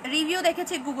রিভিউ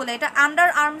দেখেছি গুগলে, এটা আন্ডার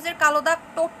আর্মসের কালো দাগ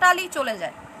টোটালি চলে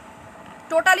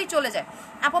যায়।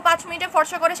 আপু 5 মিনিটে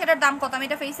ফর্সা করে, সেটার দাম কত? আমি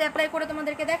এটা ফেসে অ্যাপ্লাই করে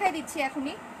তোমাদেরকে দেখাই দিচ্ছি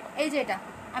এখনই। এই যে এটা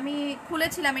আমি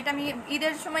খুলেছিলাম, এটা আমি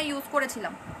ঈদের সময় ইউজ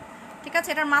করেছিলাম, ঠিক আছে।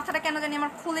 এটার মাথাটা কেন জানি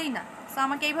আমার খুলেই না, সো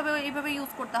আমাকে এইভাবে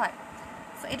ইউজ করতে হয়।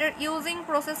 সো এটার ইউজিং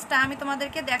প্রসেসটা আমি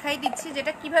তোমাদেরকে দেখাই দিচ্ছি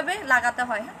যেটা কিভাবে লাগাতে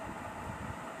হয়। হ্যাঁ,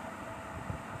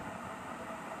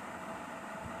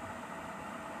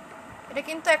 এটা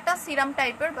কিন্তু একটা সিরাম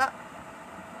টাইপের, বা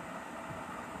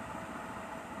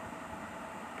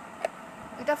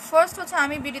এটা ফার্স্ট হচ্ছে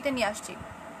আমি বিডিতে নিয়ে আসছি।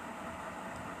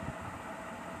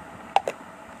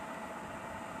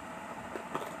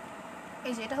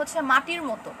 এই যে এটা হচ্ছে মাটির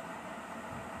মতো।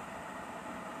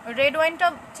 রেড ওয়াইনটা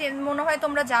মনে হয়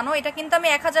তোমরা জানো, এটা কিন্তু আমি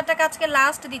 1000 টাকা আজকে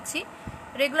লাস্ট দিচ্ছি,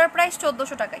 রেগুলার প্রাইস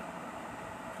 1400 টাকায়।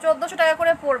 1400 টাকা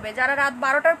করে পড়বে। যারা রাত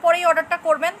 12টার পরেই অর্ডারটা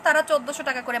করবেন তারা 1400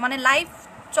 টাকা করে, মানে লাইভ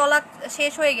চলা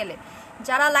শেষ হয়ে গেলে।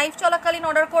 যারা লাইভ চলাকালীন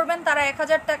অর্ডার করবেন তারা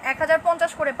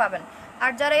 1050 করে পাবেন,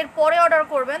 আর যারা এর পরে অর্ডার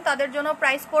করবেন তাদের জন্য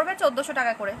প্রাইস পড়বে 1400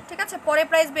 টাকা করে। ঠিক আছে, পরে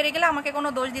প্রাইস বেড়ে গেলে আমাকে কোনো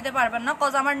দোষ দিতে পারবেন না,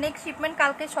 কজ আমার নেক্সট শিপমেন্ট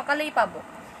কালকে সকালেই পাবো।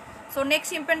 সো নেক্সট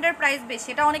শিপমেন্টের প্রাইস বেশি।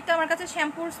 এটা অনেকটা আমার কাছে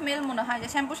শ্যাম্পুর স্মেল মনে হয়, যে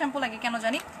শ্যাম্পু শ্যাম্পু লাগে কেন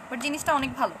জানি, বাট জিনিসটা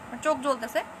অনেক ভালো, চোখ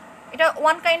জ্বলতেছে। এটা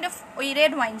ওয়ান কাইন্ড অফ ওই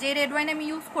রেড ওয়াইন, যে রেড ওয়াইন আমি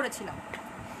ইউজ করেছিলাম।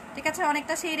 ঠিক আছে,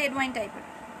 অনেকটা সেই রেড ওয়াইন টাইপের,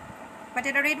 বাট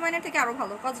এটা রেড ওয়াইনের থেকে আরও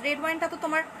ভালো, কজ রেড ওয়াইনটা তো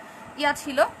তোমার ইয়া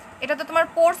ছিল, এটা তো তোমার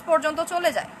পোর্স পর্যন্ত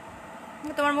চলে যায়।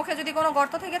 তোমার মুখে যদি কোনো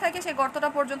গর্ত থেকে থাকে সেই গর্তটা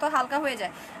পর্যন্ত হালকা হয়ে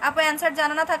যায়। আপু অ্যান্সার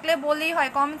জানা না থাকলে বললেই হয়,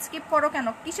 কমেন্ট স্কিপ করো কেন?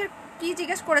 কিসের কি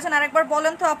জিজ্ঞেস করেছেন আরেকবার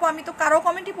বলেন তো আপু, আমি তো কারো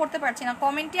কমেন্টই পড়তে পারছি না,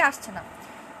 কমেন্টই আসছে না।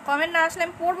 কমেন্ট না আসলে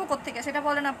আমি পড়বো কোত্থেকে সেটা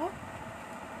বলেন আপু।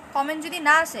 কমেন্ট যদি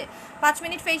না আসে, 5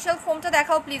 মিনিট ফেশিয়াল ফোমটা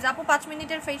দেখাও প্লিজ আপু। 5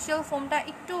 মিনিটের ফেশিয়াল ফোমটা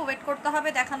একটু ওয়েট করতে হবে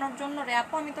দেখানোর জন্য রে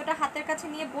আপু। আমি তো ওটা হাতের কাছে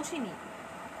নিয়ে বসিনি,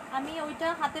 আমি ওইটা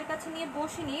হাতের কাছে নিয়ে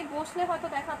বসিনি, বসলে হয়তো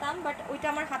দেখাতাম, বাট ওইটা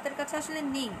আমার হাতের কাছে আসলে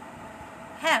নেই।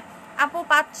 হ্যাঁ আপু,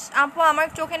 আপু আমার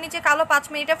চোখের নিচে কালো 5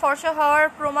 মিনিটে ফর্সা হওয়ার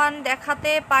প্রমাণ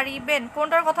দেখাতে পারিবেন?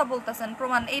 কোনটার কথা বলতেছেন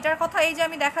প্রমাণ? এইটার কথা, এই যে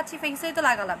আমি দেখাচ্ছি, ফেসেই তো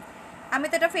লাগালাম। আমি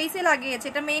তো এটা ফেসে লাগিয়েছি,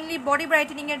 এটা মেইনলি বডি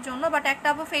ব্রাইটেনিং এর জন্য, বাট একটা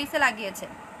আপু ফেসে লাগিয়েছে।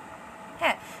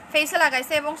 হ্যাঁ, ফেসে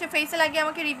লাগাইছে, এবং সে ফেসে লাগিয়ে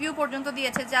আমাকে রিভিউ পর্যন্ত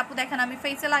দিয়েছে যে আপু দেখেন আমি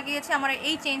ফেসে লাগিয়েছি, আমার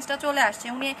এই চেঞ্জটা চলে আসছে।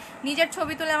 উনি নিজের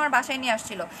ছবি তুলে আমার বাসায় নিয়ে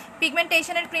আসছিল।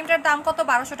 পিগমেন্টেশনের ক্রিমটার দাম কত?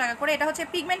 1200 টাকা করে। এটা হচ্ছে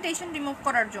পিগমেন্টেশন রিমুভ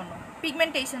করার জন্য,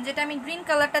 পিগমেন্টেশন যেটা আমি গ্রিন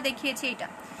কালারটা দেখিয়েছি এইটা।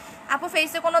 আপু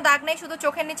ফেসে কোনো দাগ নেই, শুধু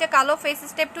চোখের নিচে কালো, ফেস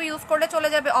স্টেপ 2 ইউজ করলে চলে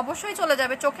যাবে? অবশ্যই চলে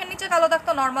যাবে, চোখের নিচে কালো দাগ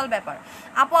তো নর্মাল ব্যাপার।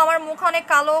 আপু আমার মুখ অনেক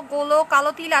কালো, গোলো,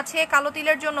 কালো তিল আছে, কালো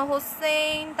তিলের জন্য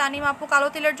হোসেন তানিম আপু, কালো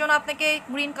তিলের জন্য আপনাকে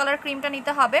গ্রিন কালার ক্রিমটা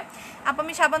নিতে হবে। আপু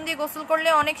আমি সাবান দিয়ে গোসল করলে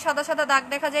অনেক সাদা সাদা দাগ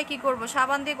দেখা যায়, কি করব?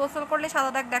 সাবান দিয়ে গোসল করলে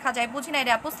সাদা দাগ দেখা যায়, বুঝি নাই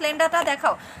রে আপু। স্লেন্ডাটা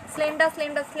দেখাও।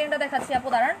 স্লেন্ডা দেখাচ্ছি আপু,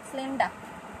 দাঁড়ান। স্লেন্ডা,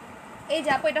 এই যে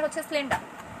আপু এটা হচ্ছে স্লেন্ডা।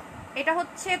 এটা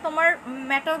হচ্ছে তোমার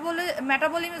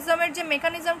মেটাবলিজমের যে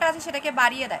মেকানিজমটা আছে সেটাকে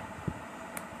বাড়িয়ে দেয়।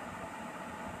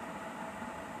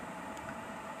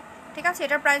 ঠিক আছে,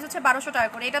 এটার প্রাইস হচ্ছে 1200 টাকা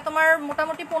করে। এটা তোমার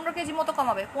মোটামুটি 15 কেজি মতো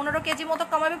কমাবে, 15 কেজি মতো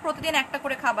কমাবে। প্রতিদিন একটা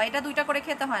করে খাবা, এটা 2টা করে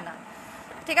খেতে হয় না।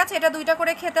 ঠিক আছে, এটা 2টা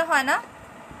করে খেতে হয় না,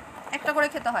 একটা করে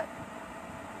খেতে হয়।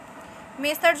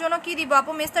 মেস্তার জন্য কি দিব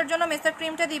আপু? মেস্তার জন্য মেস্তার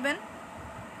ক্রিমটা দিবেন।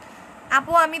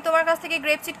 আপু আমি তোমার কাছ থেকে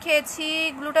গ্রেপ সিড খেয়েছি,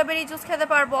 গ্লুটাবেরি জুস খেতে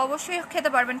পারবো? অবশ্যই খেতে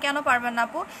পারবেন, কেন পারবেন না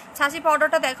আপু। ছাসি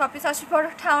পাউডারটা দেখো আপনি, ছাসি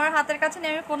পাউডারটা আমার হাতের কাছে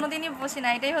নিয়ে আমি কোনোদিনই বসি না,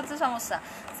 এটাই হচ্ছে সমস্যা।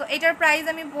 সো এটার প্রাইস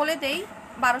আমি বলে দেই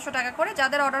 1200 টাকা করে,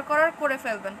 যাদের অর্ডার করার করে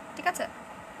ফেলবেন। ঠিক আছে,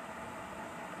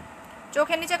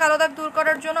 চোখের নিচে কালো দাগ দূর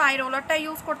করার জন্য আই রোলারটা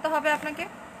ইউজ করতে হবে আপনাকে।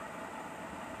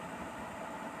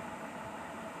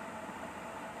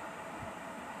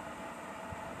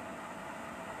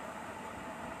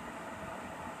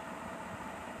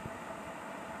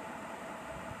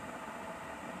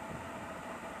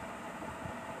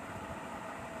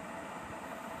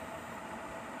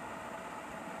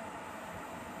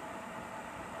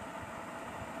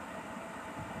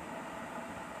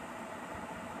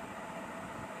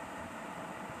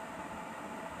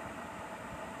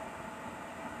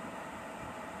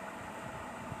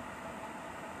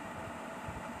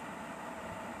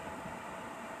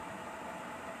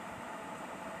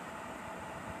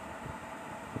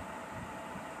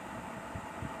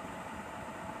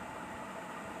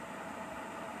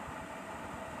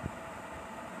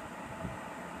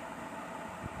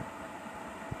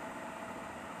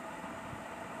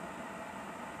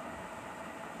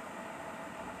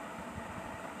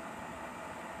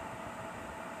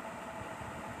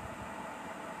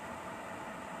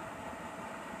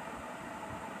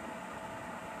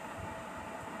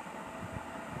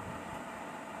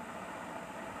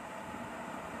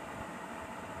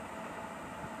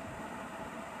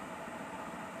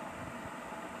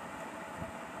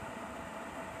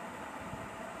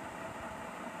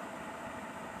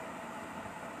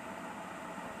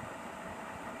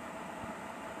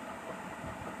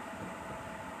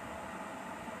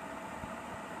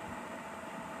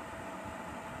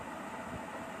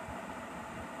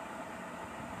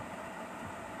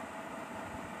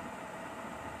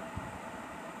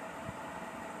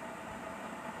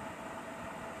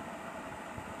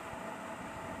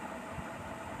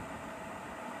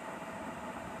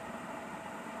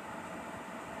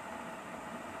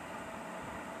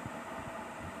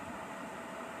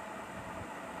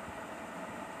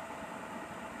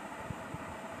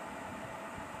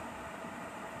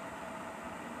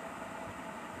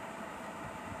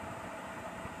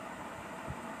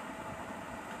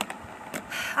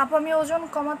 আপু আমি ওজন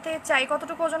কমাতে চাই,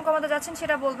 কতটুকু ওজন কমাতে যাচ্ছেন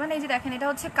সেটা বলবেন। এই যে দেখেন এটা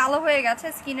হচ্ছে কালো হয়ে গেছে,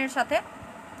 স্কিনের সাথে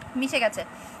মিশে গেছে।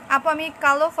 আপু আমি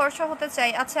কালো ফর্সা হতে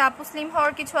চাই। আচ্ছা আপু স্লিম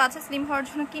হওয়ার কিছু আছে, স্লিম হওয়ার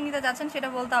জন্য কি নিতে যাচ্ছেন সেটা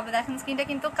বলতে হবে। দেখেন স্কিনটা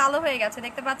কিন্তু কালো হয়ে গেছে,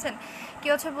 দেখতে পাচ্ছেন কি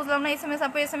হচ্ছে বুঝলাম না। এসএমএস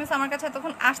আপু এসএমএস আমার কাছে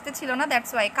এতক্ষণ আসতে ছিল না,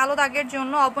 দ্যাটস ওয়াই। কালো দাগের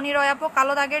জন্য অবনীরয় আপু,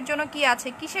 কালো দাগের জন্য কি আছে,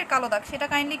 কিসের কালো দাগ সেটা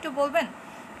কাইন্ডলি একটু বলবেন।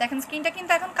 দেখেন স্কিনটা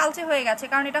কিন্তু এখন কালচে হয়ে গেছে,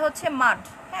 কারণ এটা হচ্ছে মাড।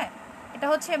 হ্যাঁ এটা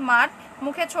হচ্ছে মাড।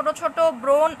 মুখে ছোট ছোট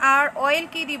ব্রণ আর অয়েল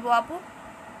কি দিব আপু?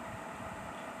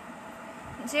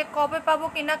 যে কবে পাবো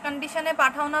কিনা কন্ডিশনে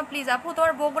পাঠাও না প্লিজ। আপু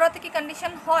তোমার বগুড়াতে কি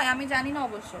কন্ডিশন হয় আমি জানি না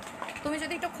অবশ্য, তুমি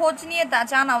যদি একটু খোঁজ নিয়ে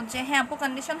জানাও যে হ্যাঁ আপু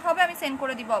কন্ডিশন হবে, আমি সেন্ড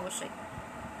করে দিব অবশ্যই।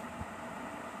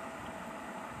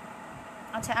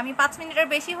 আচ্ছা আমি 5 মিনিটের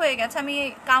বেশি হয়ে গেছে, আমি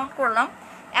কাউন্ট করলাম।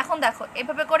 এখন দেখো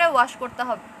এভাবে করে ওয়াশ করতে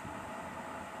হবে।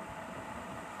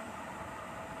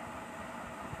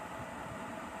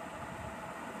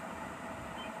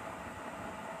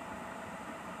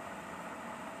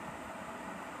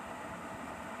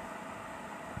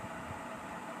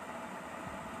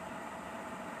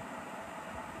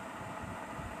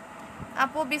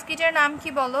 আপু বিস্কিটের নাম কি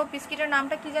বলো? বিস্কিটের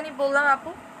নামটা কি জানি বললাম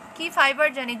আপু, কি ফাইবার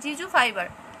জানি, জিজু ফাইবার,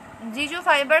 জিজু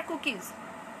ফাইবার কুকিজ।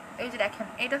 এই যে দেখেন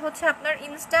এটা হচ্ছে আপনার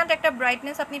ইনস্ট্যান্ট একটা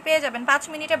ব্রাইটনেস আপনি পেয়ে যাবেন, 5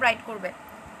 মিনিটে ব্রাইট করবে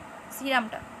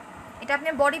সিরামটা। এটা আপনি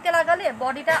বডিতে লাগালে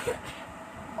বডিটা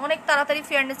অনেক তাড়াতাড়ি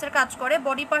ফেয়ারনেসের কাজ করে,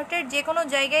 বডি পার্টের যে কোনো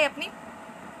জায়গায় আপনি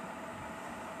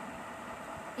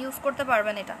ইউজ করতে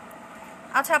পারবেন এটা।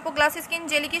 আচ্ছা আপু গ্লাস স্কিন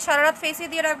জেলি কি সারা রাত ফেসে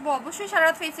দিয়ে রাখবো? অবশ্যই সারা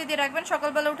রাত ফেসে দিয়ে রাখবেন,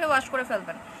 সকালবেলা উঠে ওয়াশ করে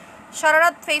ফেলবেন, সারা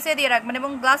রাত ফেসে দিয়ে রাখবেন।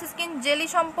 এবং গ্লাস স্কিন জেলি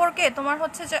সম্পর্কে তোমার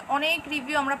হচ্ছে যে অনেক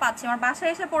রিভিউ আমরা পাচ্ছি, আমার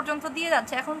বাসায় এসে পর্যন্ত দিয়ে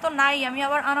যাচ্ছে, এখন তো নাই, আমি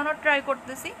আবার আনানোর ট্রাই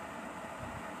করতেছি।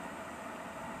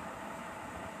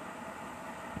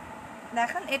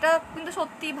 দেখেন এটা কিন্তু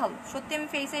সত্যিই ভালো, সত্যি আমি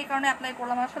ফেসে এই কারণে অ্যাপ্লাই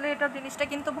করলাম, আসলে এটা জিনিসটা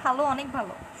কিন্তু ভালো, অনেক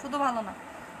ভালো, শুধু ভালো না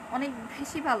অনেক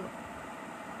বেশি ভালো।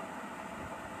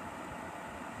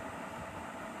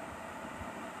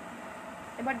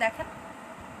 এবার দেখেন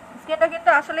স্কিনটা কিন্তু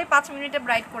আসলে 5 মিনিটে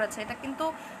ব্রাইট করেছে। এটা কিন্তু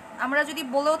আমরা যদি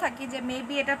বলেও থাকি যে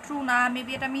মেবি এটা ট্রু না,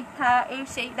 মেবি এটা মিথ্যা, এই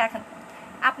সেই, দেখেন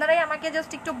আপনারাই আমাকে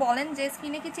জাস্ট একটু বলেন যে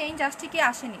স্কিনে কি চেঞ্জ আসছে কি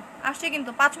আসেনি? আসছে,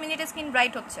 কিন্তু 5 মিনিটে স্কিন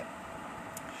ব্রাইট হচ্ছে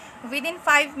উইদিন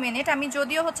 5 মিনিট। আমি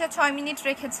যদিও হচ্ছে 6 মিনিট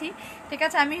রেখেছি, ঠিক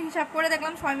আছে, আমি হিসাব করে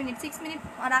দেখলাম 6 মিনিট, 6 মিনিট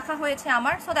রাখা হয়েছে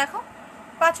আমার। সো দেখো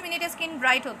 5 মিনিটে স্কিন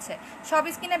ব্রাইট হচ্ছে। সব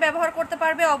স্কিনে ব্যবহার করতে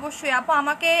পারবে অবশ্যই। আপু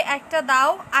আমাকে একটা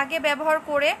দাও আগে ব্যবহার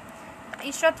করে।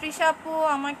 ইশরাত তৃষা আপু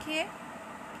আমাকে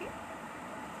কি,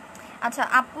 আচ্ছা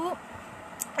আপু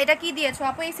এটা কি দিয়েছো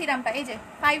আপু? এই সিরামটা, এই যে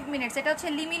 5 মিনিটস, এটা হচ্ছে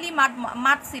লিমিলি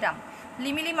মাট সিরাম,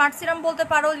 লিমিলি মাট সিরাম বলতে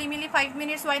পারো, লিমিলি 5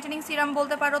 মিনিটস হোয়াইটেনিং সিরাম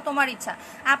বলতে পারো, তোমার ইচ্ছা।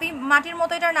 আপনি মাটির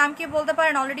মতো এটার নাম কি বলতে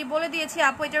পারেন, অলরেডি বলে দিয়েছি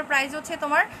আপু। এটার প্রাইস হচ্ছে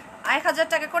তোমার 1000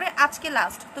 টাকা করে আজকে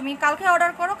লাস্ট, তুমি কালকে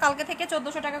অর্ডার করো, কালকে থেকে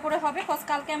 1400 টাকা করে হবে, কজ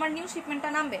কালকে আমার নিউ শিপমেন্টটা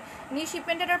নামবে, নিউ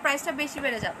শিপমেন্টের প্রাইসটা বেশি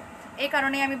বেড়ে যাবে, এই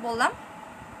কারণেই আমি বললাম।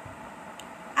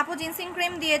 আপু জিনসিং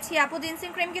ক্রিম দিয়েছি। আপু জিনসিং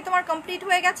ক্রিম কি তোমার কমপ্লিট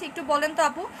হয়ে গেছে একটু বলেন তো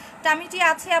আপু? টামিটি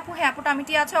আছে আপু? হ্যাঁ আপু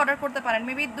টামিটি আছে, অর্ডার করতে পারেন,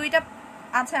 মেবি 2টা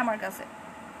আছে আমার কাছে।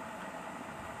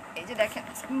 এই যে দেখেন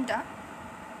স্কিনটা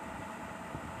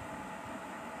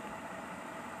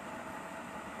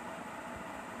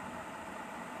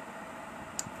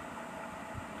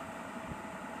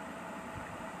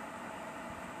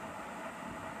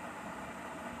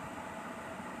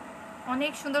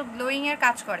অনেক সুন্দর গ্লোয়িং এর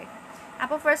কাজ করে।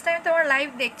 আপু ফার্স্ট টাইম তোমার লাইভ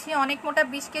দেখছি, অনেক মোটা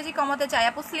 20 কেজি কমাতে চাই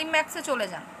আপু, স্লিম ম্যাক্সে চলে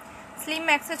যান, স্লিম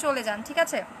ম্যাক্সে চলে যান, ঠিক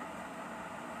আছে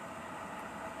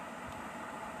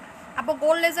আপু।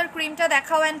 গোল্ড লেজার ক্রিমটা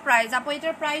দেখাও অ্যান্ড প্রাইস। আপু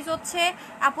এটার প্রাইস হচ্ছে,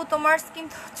 আপু তোমার স্কিন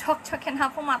তো ঝকঝকে না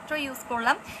আপু, মাত্র ইউজ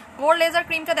করলাম। গোল্ড লেজার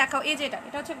ক্রিমটা দেখাও, এই যে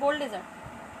এটা হচ্ছে gold laser,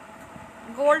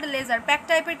 gold laser pack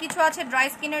টাইপের কিছু আছে ড্রাই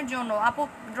স্কিনের জন্য আপু।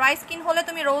 ড্রাই স্কিন হলে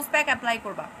তুমি রোজ প্যাক অ্যাপ্লাই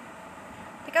করবা,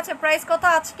 ঠিক আছে। প্রাইস কত?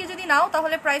 আজকে যদি নাও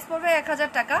তাহলে প্রাইস পড়বে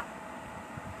 1000 টাকা।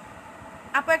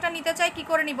 আপু একটা নিতে চাই, কি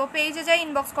করে নিব? পেজে যাই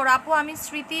ইনবক্স করো। আপু আমি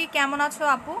স্মৃতি, কেমন আছো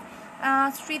আপু?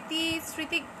 স্মৃতি,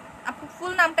 স্মৃতি আপু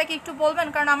ফুল নামটা কি একটু বলবেন,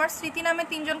 কারণ আমার স্মৃতি নামে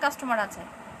 3 জন কাস্টমার আছে,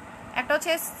 একটা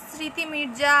হচ্ছে স্মৃতি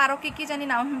মির্জা, আরও কি কি জানি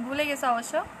নাম ভুলে গেছে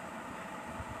অবশ্য।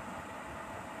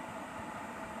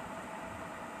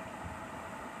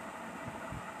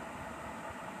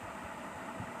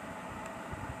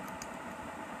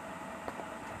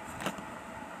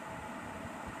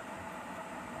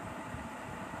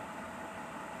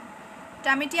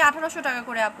 টামিটি 1800 টাকা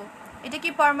করে আপু। এটা কি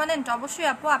পার্মানেন্ট? অবশ্যই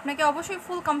আপু, আপনাকে অবশ্যই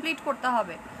ফুল কমপ্লিট করতে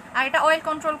হবে। আর এটা অয়েল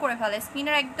কন্ট্রোল করে ফেলে,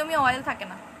 স্কিনের একদমই অয়েল থাকে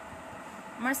না,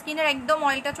 আমার স্কিনের একদম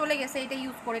অয়েলটা চলে গেছে এটা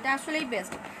ইউজ করে, এটা আসলেই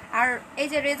বেস্ট। আর এই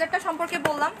যে রেজারটা সম্পর্কে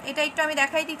বললাম, এটা একটু আমি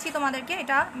দেখাই দিচ্ছি তোমাদেরকে,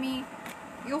 এটা আমি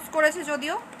ইউজ করেছি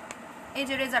যদিও। এই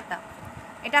যে রেজারটা,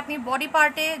 এটা আপনি বডি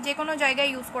পার্টে যে কোনো জায়গায়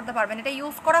ইউজ করতে পারবেন, এটা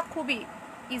ইউজ করা খুবই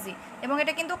ইজি, এবং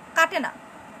এটা কিন্তু কাটে না,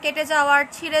 কেটে যাওয়ার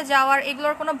ছিঁড়ে যাওয়ার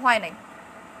এগুলোর কোনো ভয় নাই।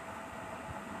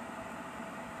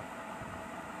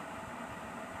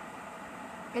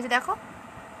 এই যে দেখো,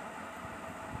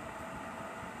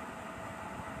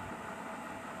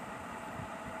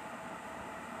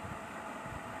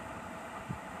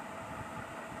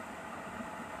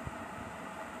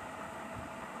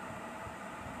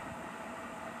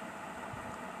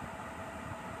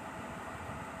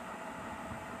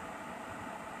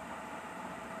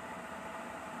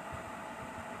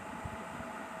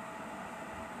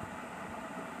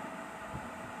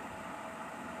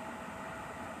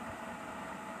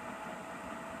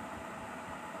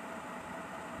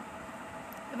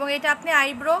 এবং এটা আপনি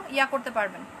আইব্রো করতে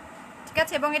পারবেন, ঠিক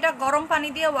আছে। এবং এটা গরম পানি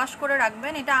দিয়ে ওয়াশ করে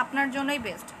রাখবেন, এটা আপনার জন্যই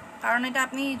বেস্ট, কারণ এটা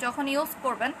আপনি যখন ইউজ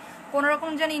করবেন কোনো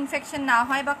রকম যেন ইনফেকশন না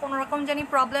হয় বা কোনো রকম যেন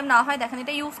প্রবলেম না হয়। দেখেন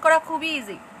এটা ইউজ করা খুবই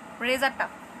ইজি। রেজারটা,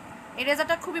 এই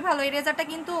রেজারটা খুবই ভালো। এই রেজারটা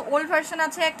কিন্তু ওল্ড ভার্সন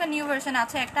আছে, একটা নিউ ভার্সন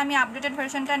আছে, একটা আমি আপডেটেড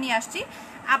ভার্সনটা নিয়ে আসছি।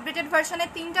 আপডেটেড ভার্সনে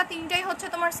তিনটাই হচ্ছে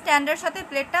তোমার স্ট্যান্ডের সাথে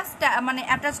ব্লেডটা মানে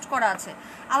অ্যাটাচড করা আছে,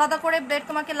 আলাদা করে ব্লেড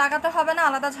তোমাকে লাগাতে হবে না,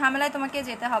 আলাদা ঝামেলায় তোমাকে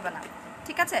যেতে হবে না,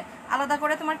 ঠিক আছে, আলাদা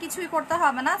করে তোমার কিছুই করতে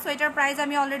হবে না। সো এটার প্রাইস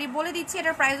আমি অলরেডি বলে দিচ্ছি,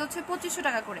 এটার প্রাইস হচ্ছে 2500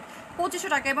 টাকা করে, 2500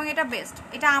 টাকা। এবং এটা বেস্ট,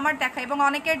 এটা আমার দেখা। এবং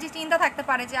অনেকের যে চিন্তা থাকতে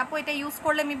পারে যে আপু এটা ইউজ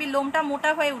করলে মেবি লোমটা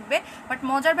মোটা হয়ে উঠবে, বাট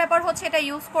মজার ব্যাপার হচ্ছে এটা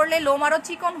ইউজ করলে লোম আরও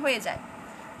চিকন হয়ে যায়,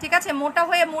 ঠিক আছে, মোটা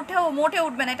হয়ে মোটে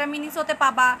উঠবে না। এটা মিনিসোতে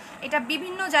পাবা, এটা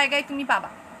বিভিন্ন জায়গায় তুমি পাবা,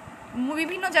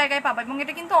 বিভিন্ন জায়গায় পাবা, এবং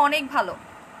এটা কিন্তু অনেক ভালো।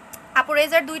 আপু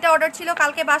রেজার 2টা অর্ডার ছিল,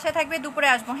 কালকে বাসায় থাকবে, দুপুরে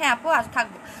আসবো। হ্যাঁ আপু আজ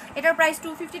থাকবো। এটার প্রাইস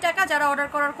 250 টাকা। যারা অর্ডার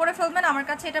করে ফেলবেন, আমার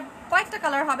কাছে এটা কয়েকটা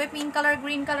কালার হবে, পিঙ্ক কালার,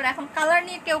 গ্রিন কালার। এখন কালার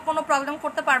নিয়ে কেউ কোনো প্রবলেম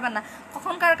করতে পারবেন না,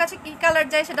 কখন কার কাছে কি কালার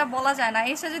যায় সেটা বলা যায় না,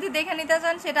 এসে যদি দেখে নিতে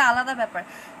চান সেটা আলাদা ব্যাপার।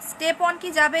 স্টেপ 1 কি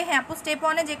যাবে? হ্যাঁ আপু স্টেপ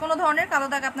 1-এ যে কোনো ধরনের কালো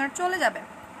দাগ আপনার চলে যাবে।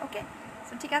 ওকে,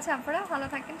 ঠিক আছে, আপনারা ভালো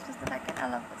থাকেন, সুস্থ থাকেন,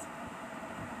 আল্লাহ হাফেজ।